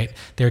name great,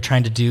 they were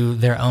trying to do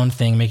their own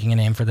thing, making a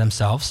name for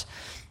themselves.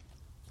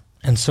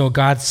 And so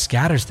God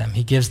scatters them.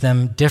 He gives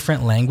them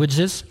different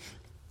languages,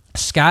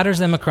 scatters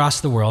them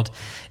across the world.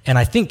 And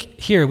I think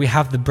here we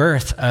have the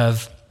birth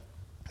of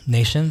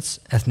nations,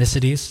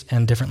 ethnicities,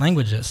 and different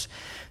languages.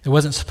 It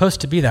wasn't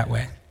supposed to be that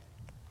way.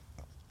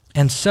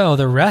 And so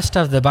the rest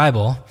of the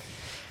Bible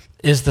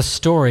is the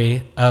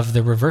story of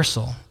the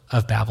reversal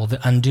of Babel,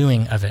 the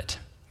undoing of it.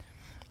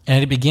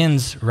 And it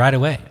begins right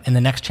away in the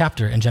next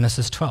chapter in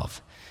Genesis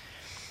 12,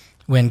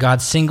 when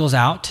God singles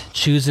out,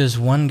 chooses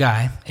one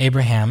guy,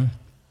 Abraham,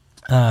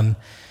 and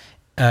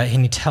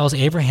he tells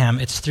Abraham,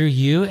 it's through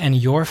you and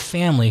your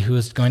family, who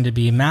is going to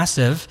be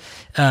massive,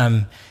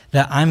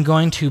 that I'm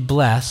going to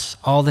bless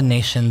all the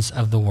nations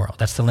of the world.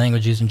 That's the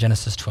language used in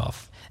Genesis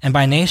 12. And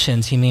by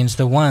nations, he means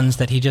the ones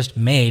that he just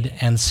made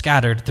and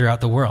scattered throughout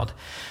the world.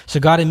 So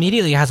God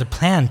immediately has a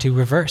plan to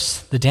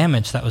reverse the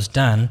damage that was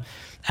done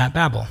at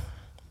Babel.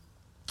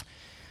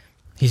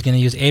 He's going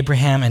to use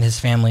Abraham and his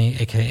family,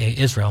 aka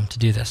Israel, to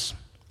do this.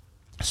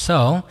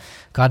 So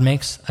God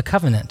makes a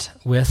covenant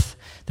with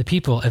the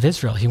people of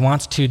Israel. He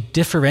wants to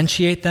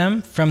differentiate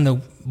them from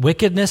the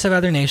wickedness of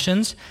other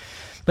nations,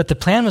 but the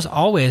plan was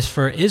always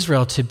for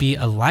Israel to be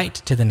a light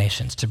to the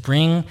nations, to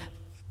bring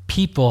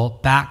people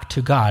back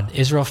to God.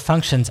 Israel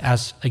functions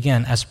as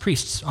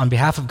priests on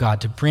behalf of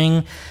God to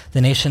bring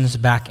the nations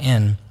back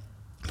in.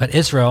 But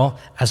Israel,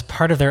 as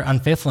part of their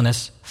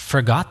unfaithfulness,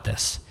 forgot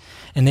this.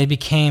 And they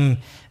became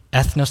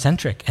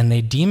ethnocentric, and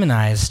they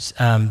demonized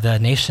the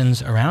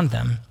nations around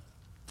them.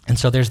 And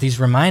so there's these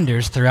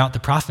reminders throughout the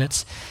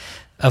prophets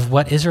of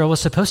what Israel was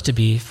supposed to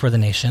be for the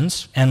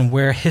nations and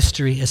where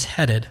history is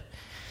headed.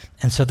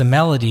 And so the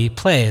melody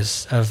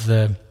plays of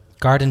the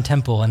Garden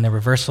Temple and the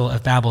reversal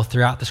of Babel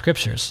throughout the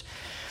scriptures.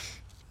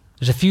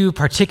 There's a few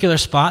particular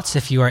spots.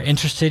 If you are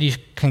interested, you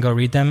can go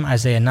read them.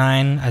 Isaiah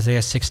 9,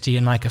 Isaiah 60,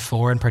 and Micah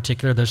 4 in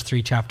particular, those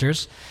 3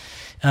 chapters.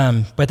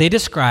 But they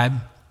describe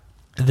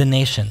the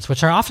nations,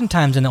 which are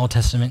oftentimes in the Old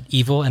Testament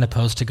evil and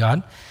opposed to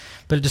God.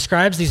 But it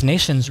describes these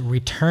nations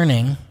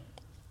returning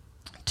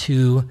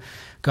to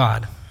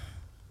God.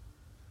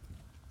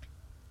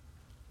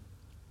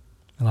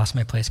 I lost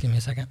my place. Give me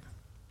a second.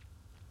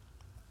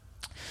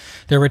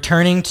 They're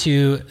returning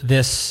to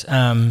this,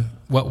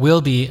 what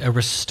will be a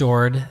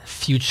restored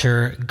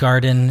future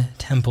garden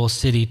temple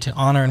city to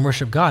honor and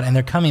worship God. And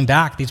they're coming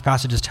back, these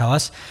passages tell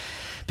us,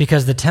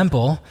 because the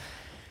temple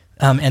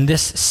and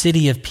this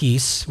city of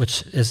peace,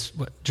 which is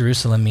what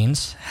Jerusalem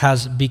means,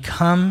 has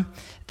become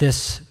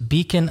this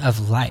beacon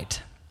of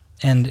light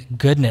and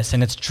goodness,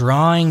 and it's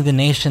drawing the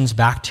nations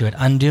back to it,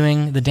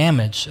 undoing the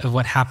damage of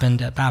what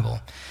happened at Babel.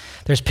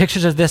 There's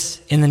pictures of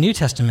this in the New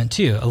Testament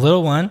too. A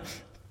little one,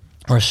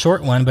 or a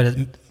short one, but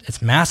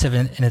it's massive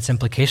in its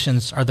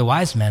implications, are the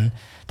wise men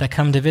that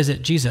come to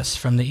visit Jesus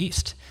from the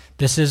east.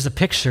 This is a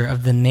picture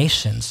of the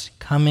nations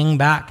coming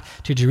back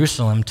to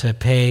Jerusalem to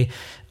pay,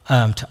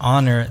 to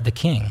honor the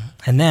king.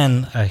 And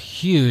then a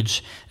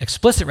huge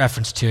explicit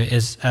reference to it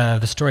is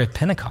the story of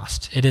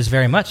Pentecost. It is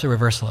very much a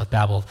reversal of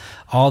Babel.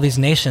 All these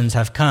nations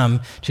have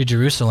come to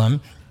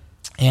Jerusalem,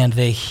 and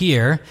they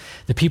hear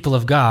the people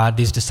of God,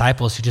 these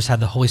disciples who just had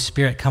the Holy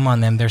Spirit come on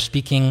them. They're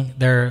speaking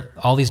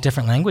all these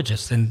different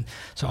languages. And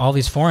so all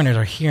these foreigners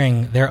are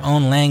hearing their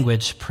own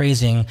language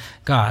praising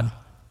God.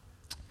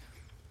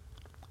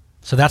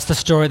 So that's the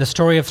story. The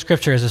story of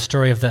Scripture is a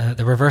story of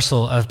the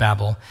reversal of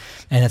Babel.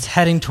 And it's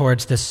heading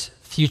towards this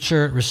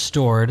future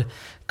restored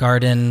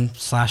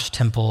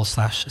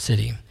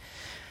garden/temple/city.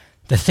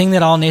 The thing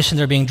that all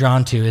nations are being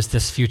drawn to is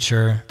this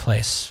future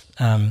place.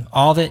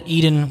 All that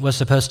Eden was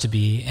supposed to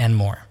be and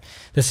more.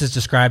 This is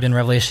described in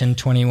Revelation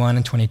 21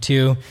 and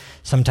 22.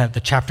 Sometimes the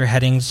chapter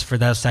headings for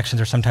those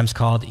sections are sometimes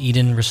called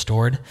Eden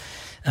Restored.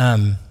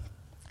 And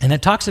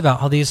it talks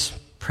about all these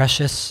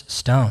precious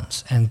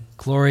stones and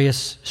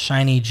glorious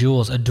shiny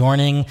jewels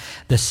adorning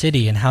the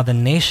city, and how the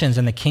nations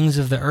and the kings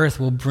of the earth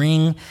will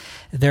bring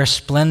their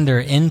splendor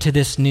into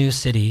this new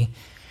city.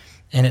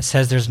 And it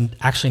says there's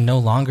actually no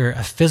longer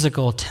a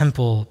physical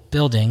temple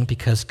building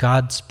because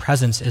God's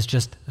presence is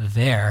just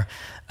there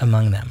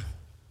among them.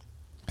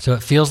 So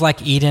it feels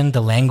like Eden.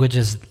 The language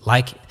is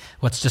like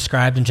what's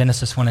described in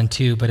Genesis 1 and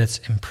 2, but it's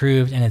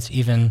improved and it's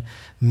even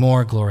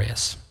more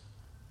glorious.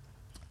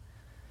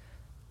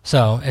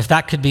 So if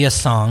that could be a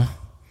song,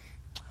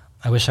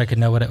 I wish I could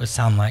know what it would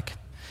sound like.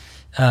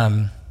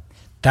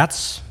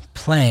 That's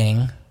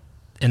playing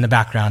in the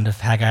background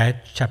of Haggai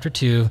chapter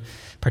 2,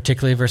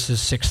 particularly verses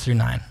 6 through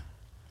 9.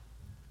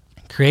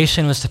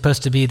 Creation was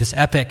supposed to be this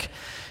epic,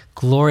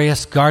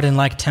 glorious,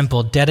 garden-like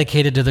temple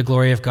dedicated to the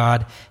glory of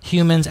God,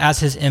 humans as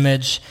his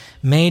image,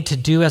 made to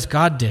do as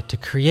God did, to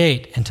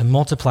create and to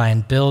multiply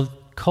and build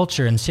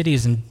culture and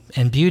cities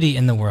and beauty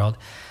in the world.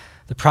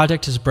 The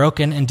project is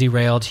broken and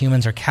derailed.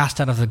 Humans are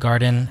cast out of the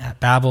garden at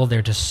Babel.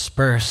 They're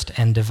dispersed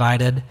and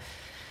divided.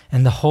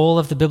 And the whole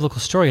of the biblical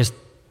story is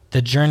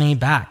the journey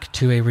back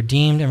to a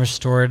redeemed and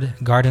restored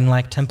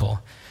garden-like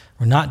temple,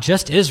 where not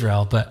just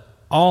Israel, but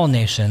all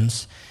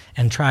nations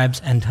and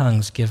tribes and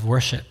tongues give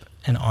worship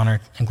and honor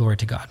and glory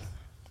to God.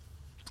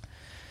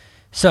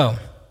 So,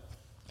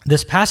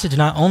 this passage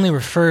not only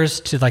refers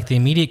to like the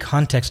immediate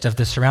context of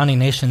the surrounding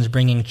nations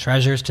bringing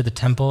treasures to the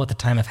temple at the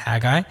time of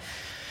Haggai,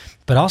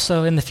 but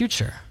also in the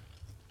future,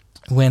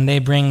 when they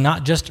bring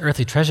not just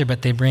earthly treasure,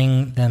 but they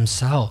bring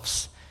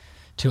themselves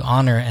to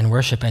honor and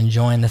worship and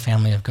join the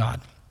family of God.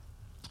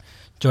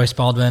 Joyce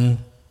Baldwin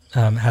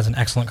has an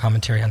excellent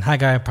commentary on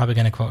Haggai. I'm probably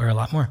going to quote her a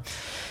lot more.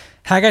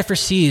 Haggai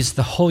foresees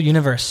the whole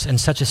universe in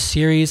such a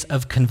series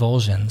of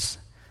convulsions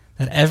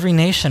that every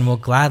nation will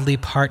gladly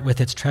part with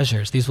its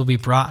treasures. These will be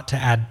brought to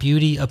add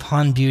beauty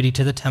upon beauty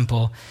to the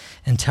temple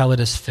until it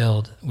is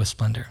filled with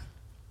splendor.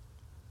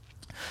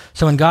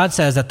 So when God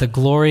says that the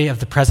glory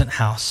of the present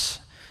house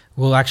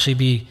will actually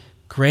be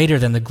greater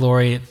than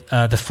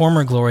the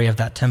former glory of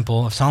that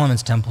temple, of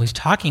Solomon's temple, he's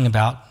talking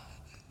about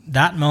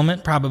that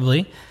moment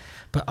probably,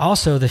 but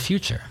also the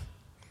future.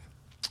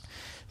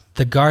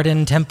 The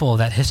garden temple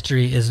that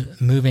history is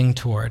moving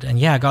toward. And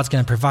yeah, God's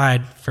going to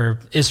provide for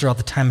Israel at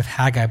the time of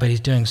Haggai, but he's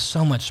doing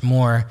so much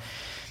more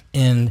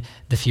in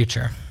the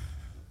future.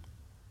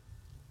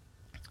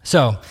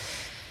 So,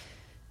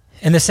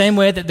 In the same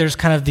way that there's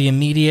kind of the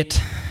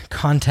immediate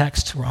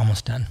context, we're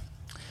almost done.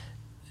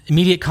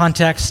 Immediate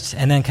context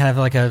and then kind of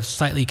like a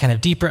slightly kind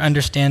of deeper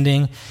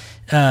understanding.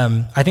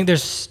 I think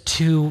there's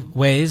two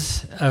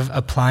ways of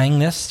applying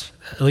this,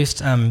 at least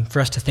for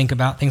us to think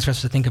about, things for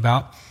us to think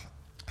about,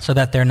 so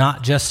that they're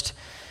not just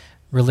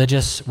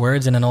religious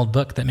words in an old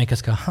book that make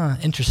us go,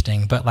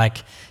 interesting, but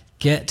like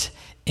get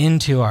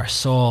into our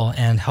soul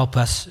and help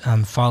us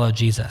follow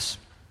Jesus.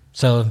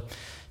 So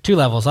 2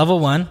 levels. Level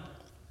 1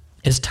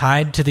 is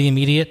tied to the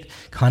immediate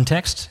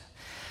context.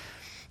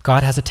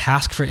 God has a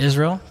task for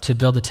Israel to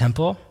build a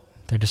temple.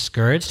 They're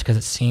discouraged because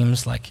it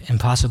seems like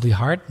impossibly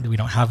hard. We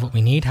don't have what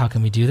we need. How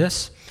can we do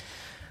this?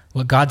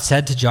 What God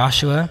said to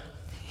Joshua,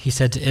 he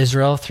said to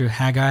Israel through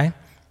Haggai,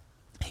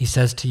 he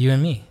says to you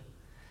and me,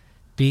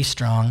 be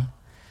strong,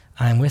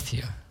 I am with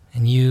you,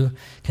 and you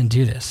can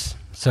do this.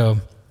 So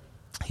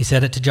he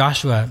said it to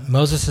Joshua,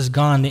 Moses is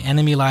gone, the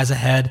enemy lies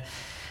ahead,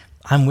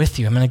 I'm with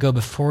you, I'm going to go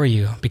before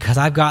you, because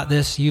I've got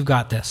this, you've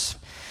got this.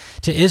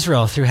 To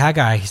Israel through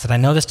Haggai, he said, I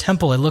know this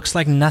temple, it looks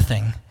like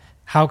nothing.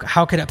 How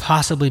could it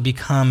possibly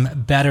become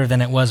better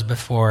than it was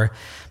before?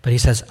 But he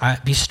says,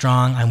 be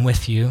strong, I'm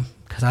with you,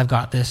 because I've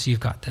got this, you've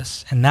got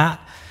this. And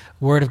that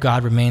word of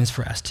God remains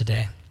for us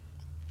today.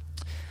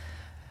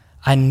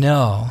 I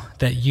know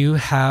that you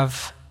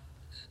have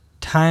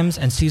times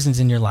and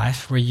seasons in your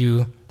life where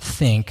you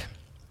think,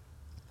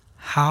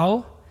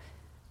 how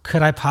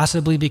could I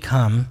possibly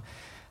become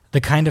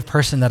the kind of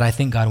person that I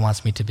think God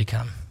wants me to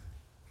become?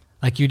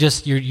 Like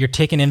you're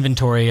taking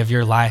inventory of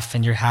your life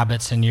and your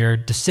habits and your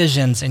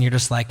decisions, and you're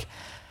just like,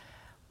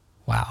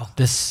 wow,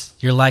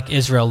 you're like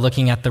Israel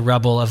looking at the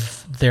rubble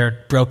of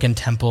their broken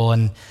temple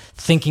and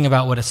thinking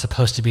about what it's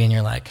supposed to be, and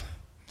you're like,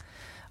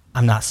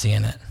 I'm not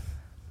seeing it.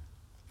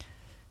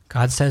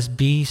 God says,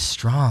 be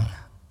strong.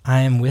 I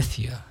am with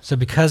you. So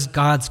because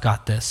God's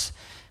got this,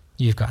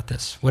 you've got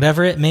this.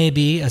 Whatever it may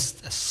be, a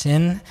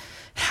sin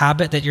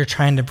habit that you're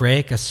trying to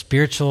break, a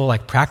spiritual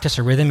like practice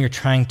or rhythm you're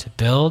trying to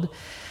build,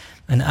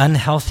 an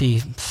unhealthy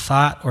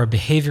thought or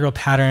behavioral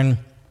pattern,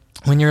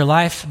 when your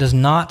life does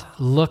not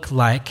look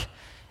like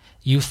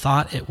you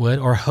thought it would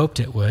or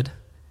hoped it would,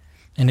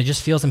 and it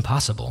just feels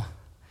impossible,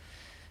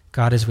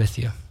 God is with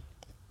you.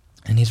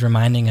 And he's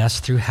reminding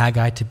us through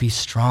Haggai to be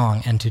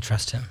strong and to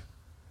trust him.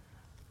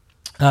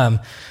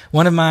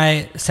 One of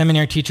my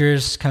seminary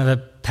teachers, kind of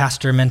a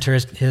pastor mentor,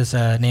 his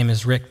name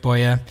is Rick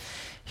Boya.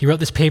 He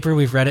wrote this paper.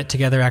 We've read it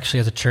together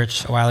actually as a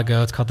church a while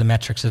ago. It's called The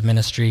Metrics of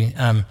Ministry.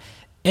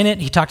 In it,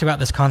 he talked about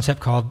this concept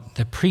called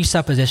the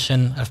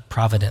presupposition of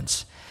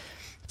providence.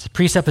 It's a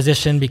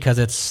presupposition because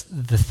it's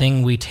the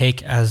thing we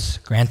take as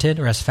granted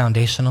or as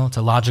foundational. It's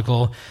a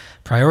logical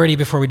priority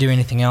before we do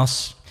anything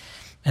else.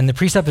 And the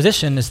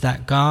presupposition is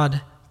that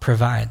God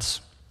provides.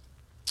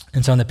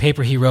 And so in the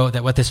paper he wrote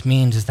that what this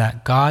means is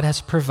that God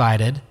has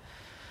provided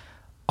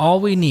all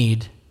we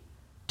need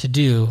to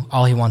do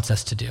all he wants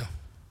us to do.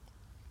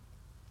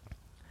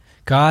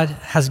 God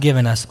has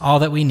given us all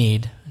that we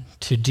need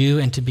to do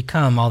and to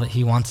become all that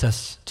he wants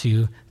us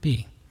to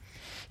be.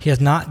 He has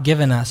not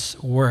given us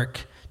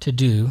work to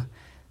do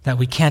that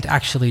we can't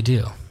actually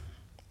do.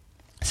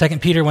 2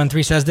 Peter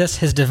 1:3 says this,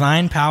 his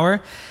divine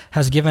power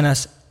has given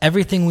us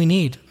everything we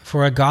need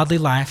for a godly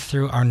life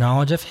through our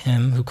knowledge of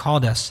him who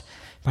called us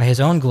by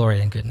his own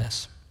glory and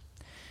goodness.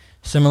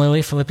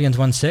 Similarly, Philippians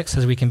 1:6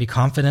 says we can be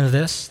confident of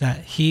this,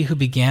 that he who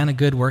began a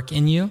good work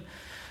in you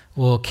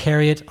will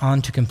carry it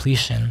on to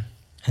completion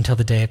until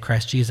the day of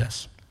Christ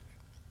Jesus.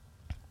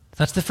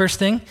 That's the first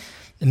thing,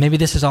 and maybe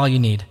this is all you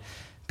need.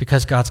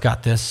 Because God's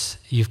got this,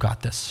 you've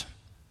got this.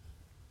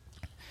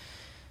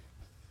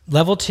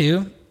 Level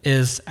 2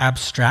 is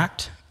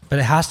abstract, but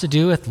it has to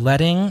do with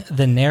letting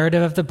the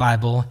narrative of the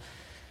Bible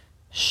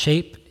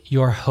shape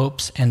your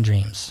hopes and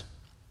dreams.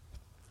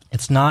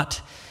 It's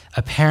not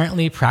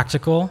apparently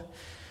practical,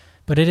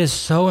 but it is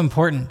so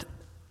important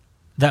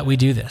that we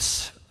do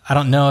this. I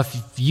don't know if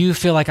you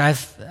feel like I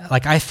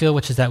feel,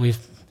 which is that we've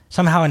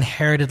somehow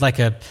inherited like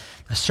a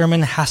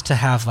sermon has to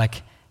have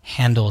like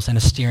handles and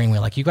a steering wheel.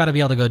 Like you got to be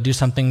able to go do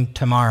something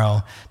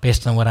tomorrow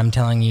based on what I'm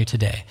telling you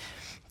today.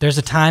 There's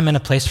a time and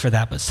a place for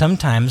that, but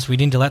sometimes we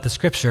need to let the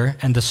scripture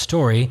and the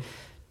story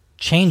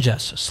change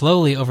us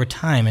slowly over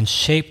time and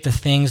shape the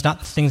things, not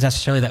the things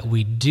necessarily that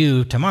we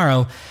do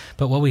tomorrow,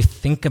 but what we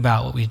think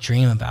about, what we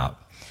dream about.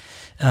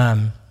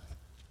 And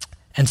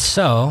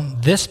so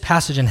this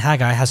passage in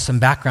Haggai has some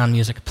background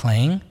music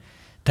playing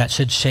that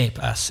should shape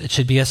us. It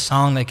should be a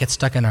song that gets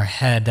stuck in our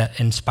head that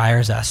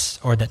inspires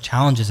us or that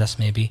challenges us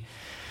maybe.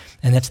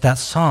 And it's that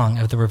song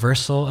of the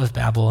reversal of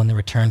Babel and the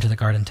return to the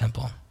Garden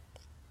Temple.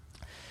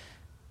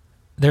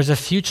 There's a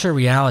future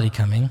reality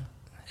coming.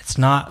 It's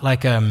not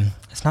like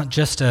it's not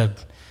just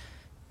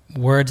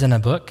words in a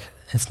book.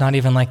 It's not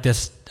even like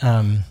this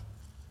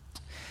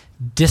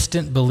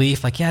distant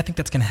belief, like, yeah, I think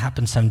that's going to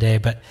happen someday.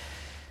 But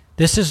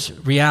this is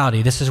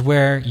reality. This is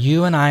where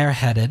you and I are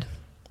headed,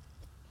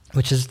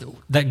 which is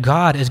that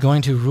God is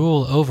going to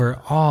rule over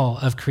all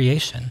of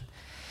creation.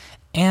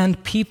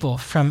 And people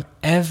from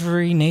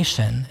every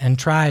nation and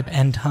tribe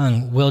and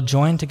tongue will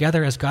join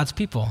together as God's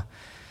people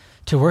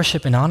to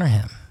worship and honor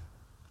him.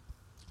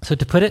 So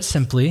to put it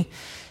simply,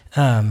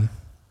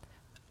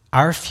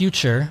 our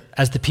future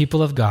as the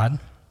people of God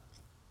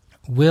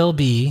will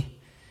be,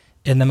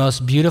 in the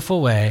most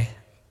beautiful way,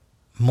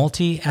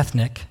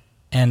 multi-ethnic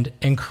and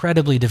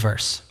incredibly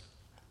diverse.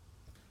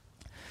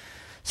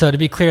 So to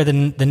be clear,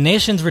 the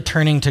nations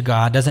returning to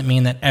God doesn't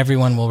mean that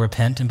everyone will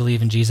repent and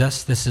believe in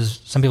Jesus. This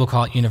is, some people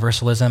call it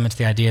universalism. It's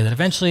the idea that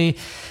eventually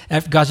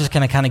God's just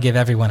going to kind of give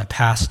everyone a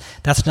pass.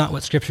 That's not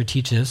what Scripture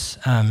teaches.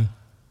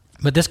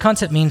 But this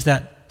concept means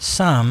that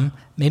some,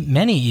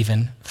 many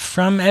even,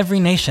 from every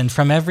nation,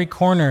 from every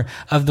corner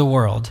of the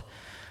world,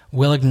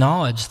 will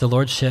acknowledge the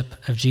lordship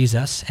of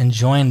Jesus and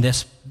join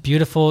this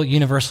beautiful,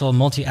 universal,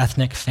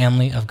 multi-ethnic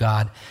family of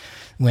God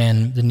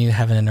when the new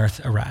heaven and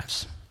earth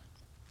arrives.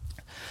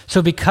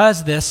 So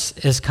because this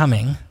is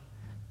coming,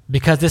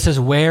 because this is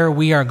where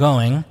we are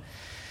going,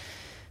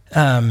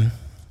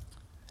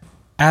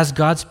 as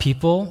God's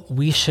people,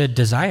 we should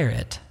desire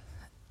it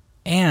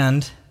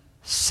and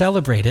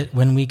celebrate it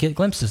when we get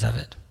glimpses of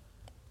it.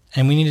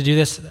 And we need to do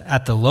this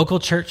at the local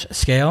church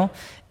scale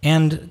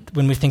and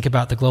when we think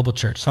about the global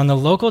church. So on the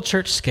local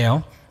church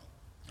scale,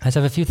 I just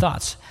have a few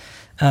thoughts.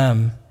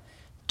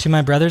 To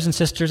my brothers and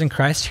sisters in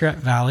Christ here at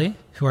Valley,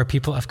 who are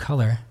people of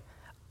color,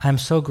 I'm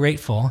so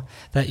grateful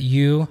that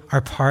you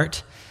are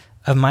part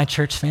of my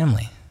church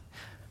family.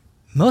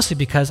 Mostly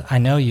because I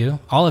know you,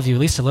 all of you,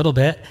 at least a little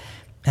bit,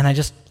 and I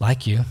just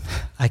like you.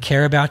 I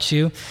care about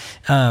you,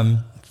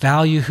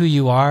 value who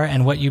you are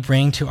and what you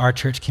bring to our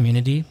church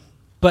community,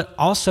 but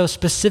also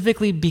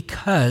specifically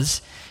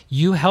because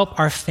you help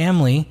our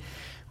family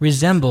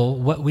resemble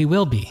what we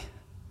will be,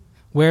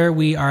 where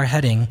we are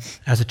heading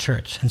as a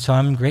church. And so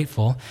I'm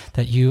grateful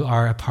that you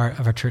are a part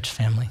of our church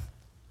family.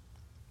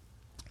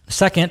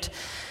 Second,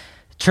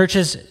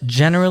 churches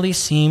generally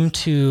seem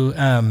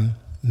to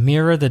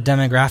mirror the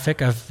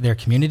demographic of their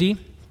community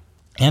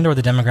and or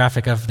the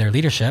demographic of their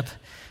leadership.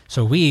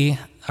 So we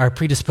are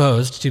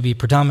predisposed to be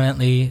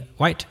predominantly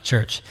white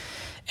church.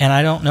 And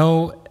I don't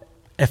know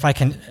if I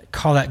can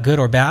call that good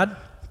or bad,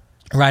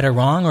 right or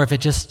wrong, or if it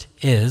just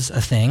is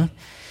a thing.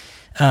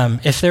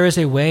 If there is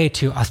a way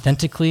to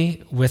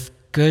authentically, with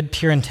good,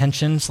 pure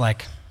intentions,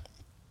 like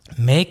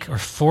make or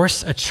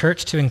force a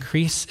church to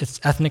increase its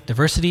ethnic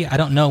diversity, I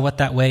don't know what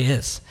that way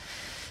is.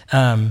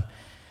 But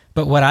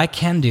what I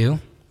can do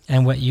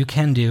and what you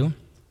can do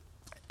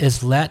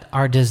is let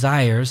our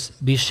desires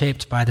be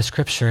shaped by the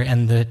Scripture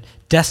and the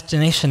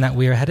destination that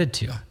we are headed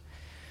to.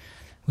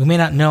 We may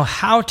not know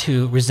how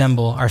to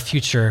resemble our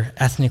future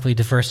ethnically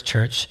diverse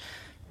church,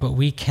 but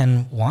we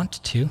can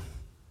want to.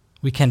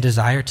 We can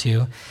desire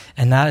to,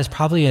 and that is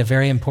probably a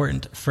very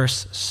important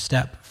first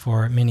step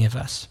for many of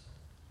us.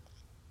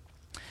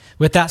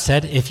 With that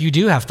said, if you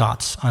do have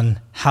thoughts on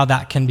how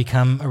that can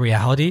become a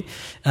reality,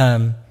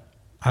 I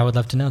would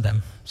love to know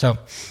them. So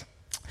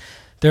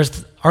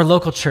there's our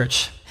local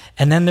church,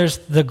 and then there's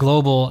the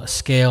global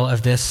scale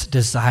of this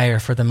desire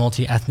for the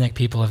multi-ethnic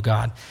people of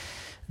God.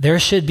 There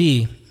should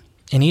be,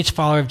 in each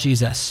follower of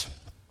Jesus,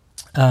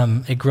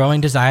 a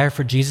growing desire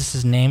for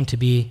Jesus' name to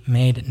be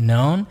made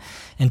known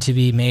and to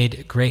be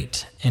made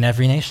great in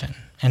every nation.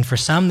 And for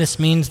some, this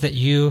means that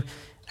you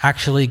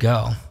actually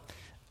go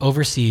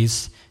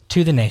overseas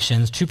to the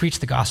nations to preach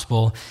the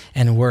gospel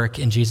and work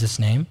in Jesus'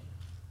 name.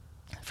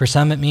 For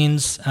some, it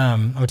means,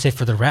 I would say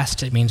for the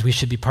rest, it means we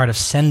should be part of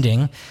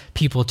sending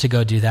people to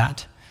go do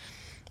that.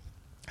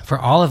 For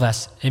all of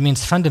us, it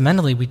means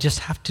fundamentally we just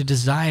have to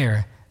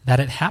desire that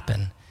it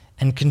happen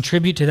and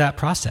contribute to that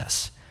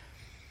process.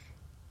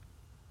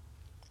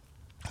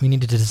 We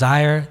need to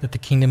desire that the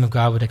kingdom of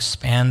God would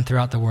expand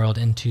throughout the world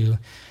into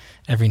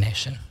every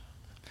nation.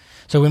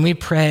 So when we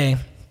pray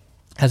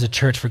as a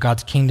church for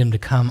God's kingdom to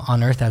come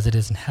on earth as it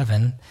is in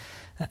heaven,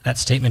 that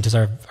statement is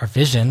our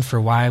vision for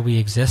why we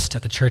exist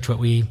at the church, what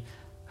we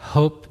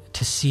hope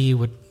to see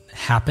would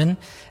happen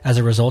as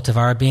a result of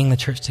our being the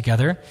church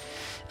together.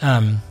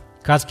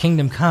 God's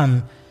kingdom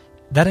come,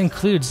 that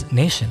includes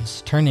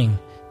nations turning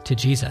to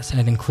Jesus, and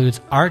it includes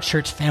our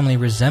church family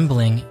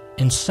resembling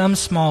in some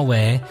small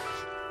way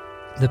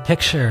the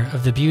picture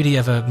of the beauty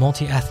of a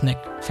multi-ethnic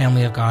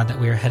family of God that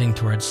we are heading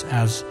towards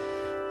as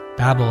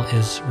Babel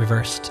is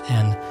reversed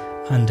and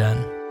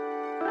undone.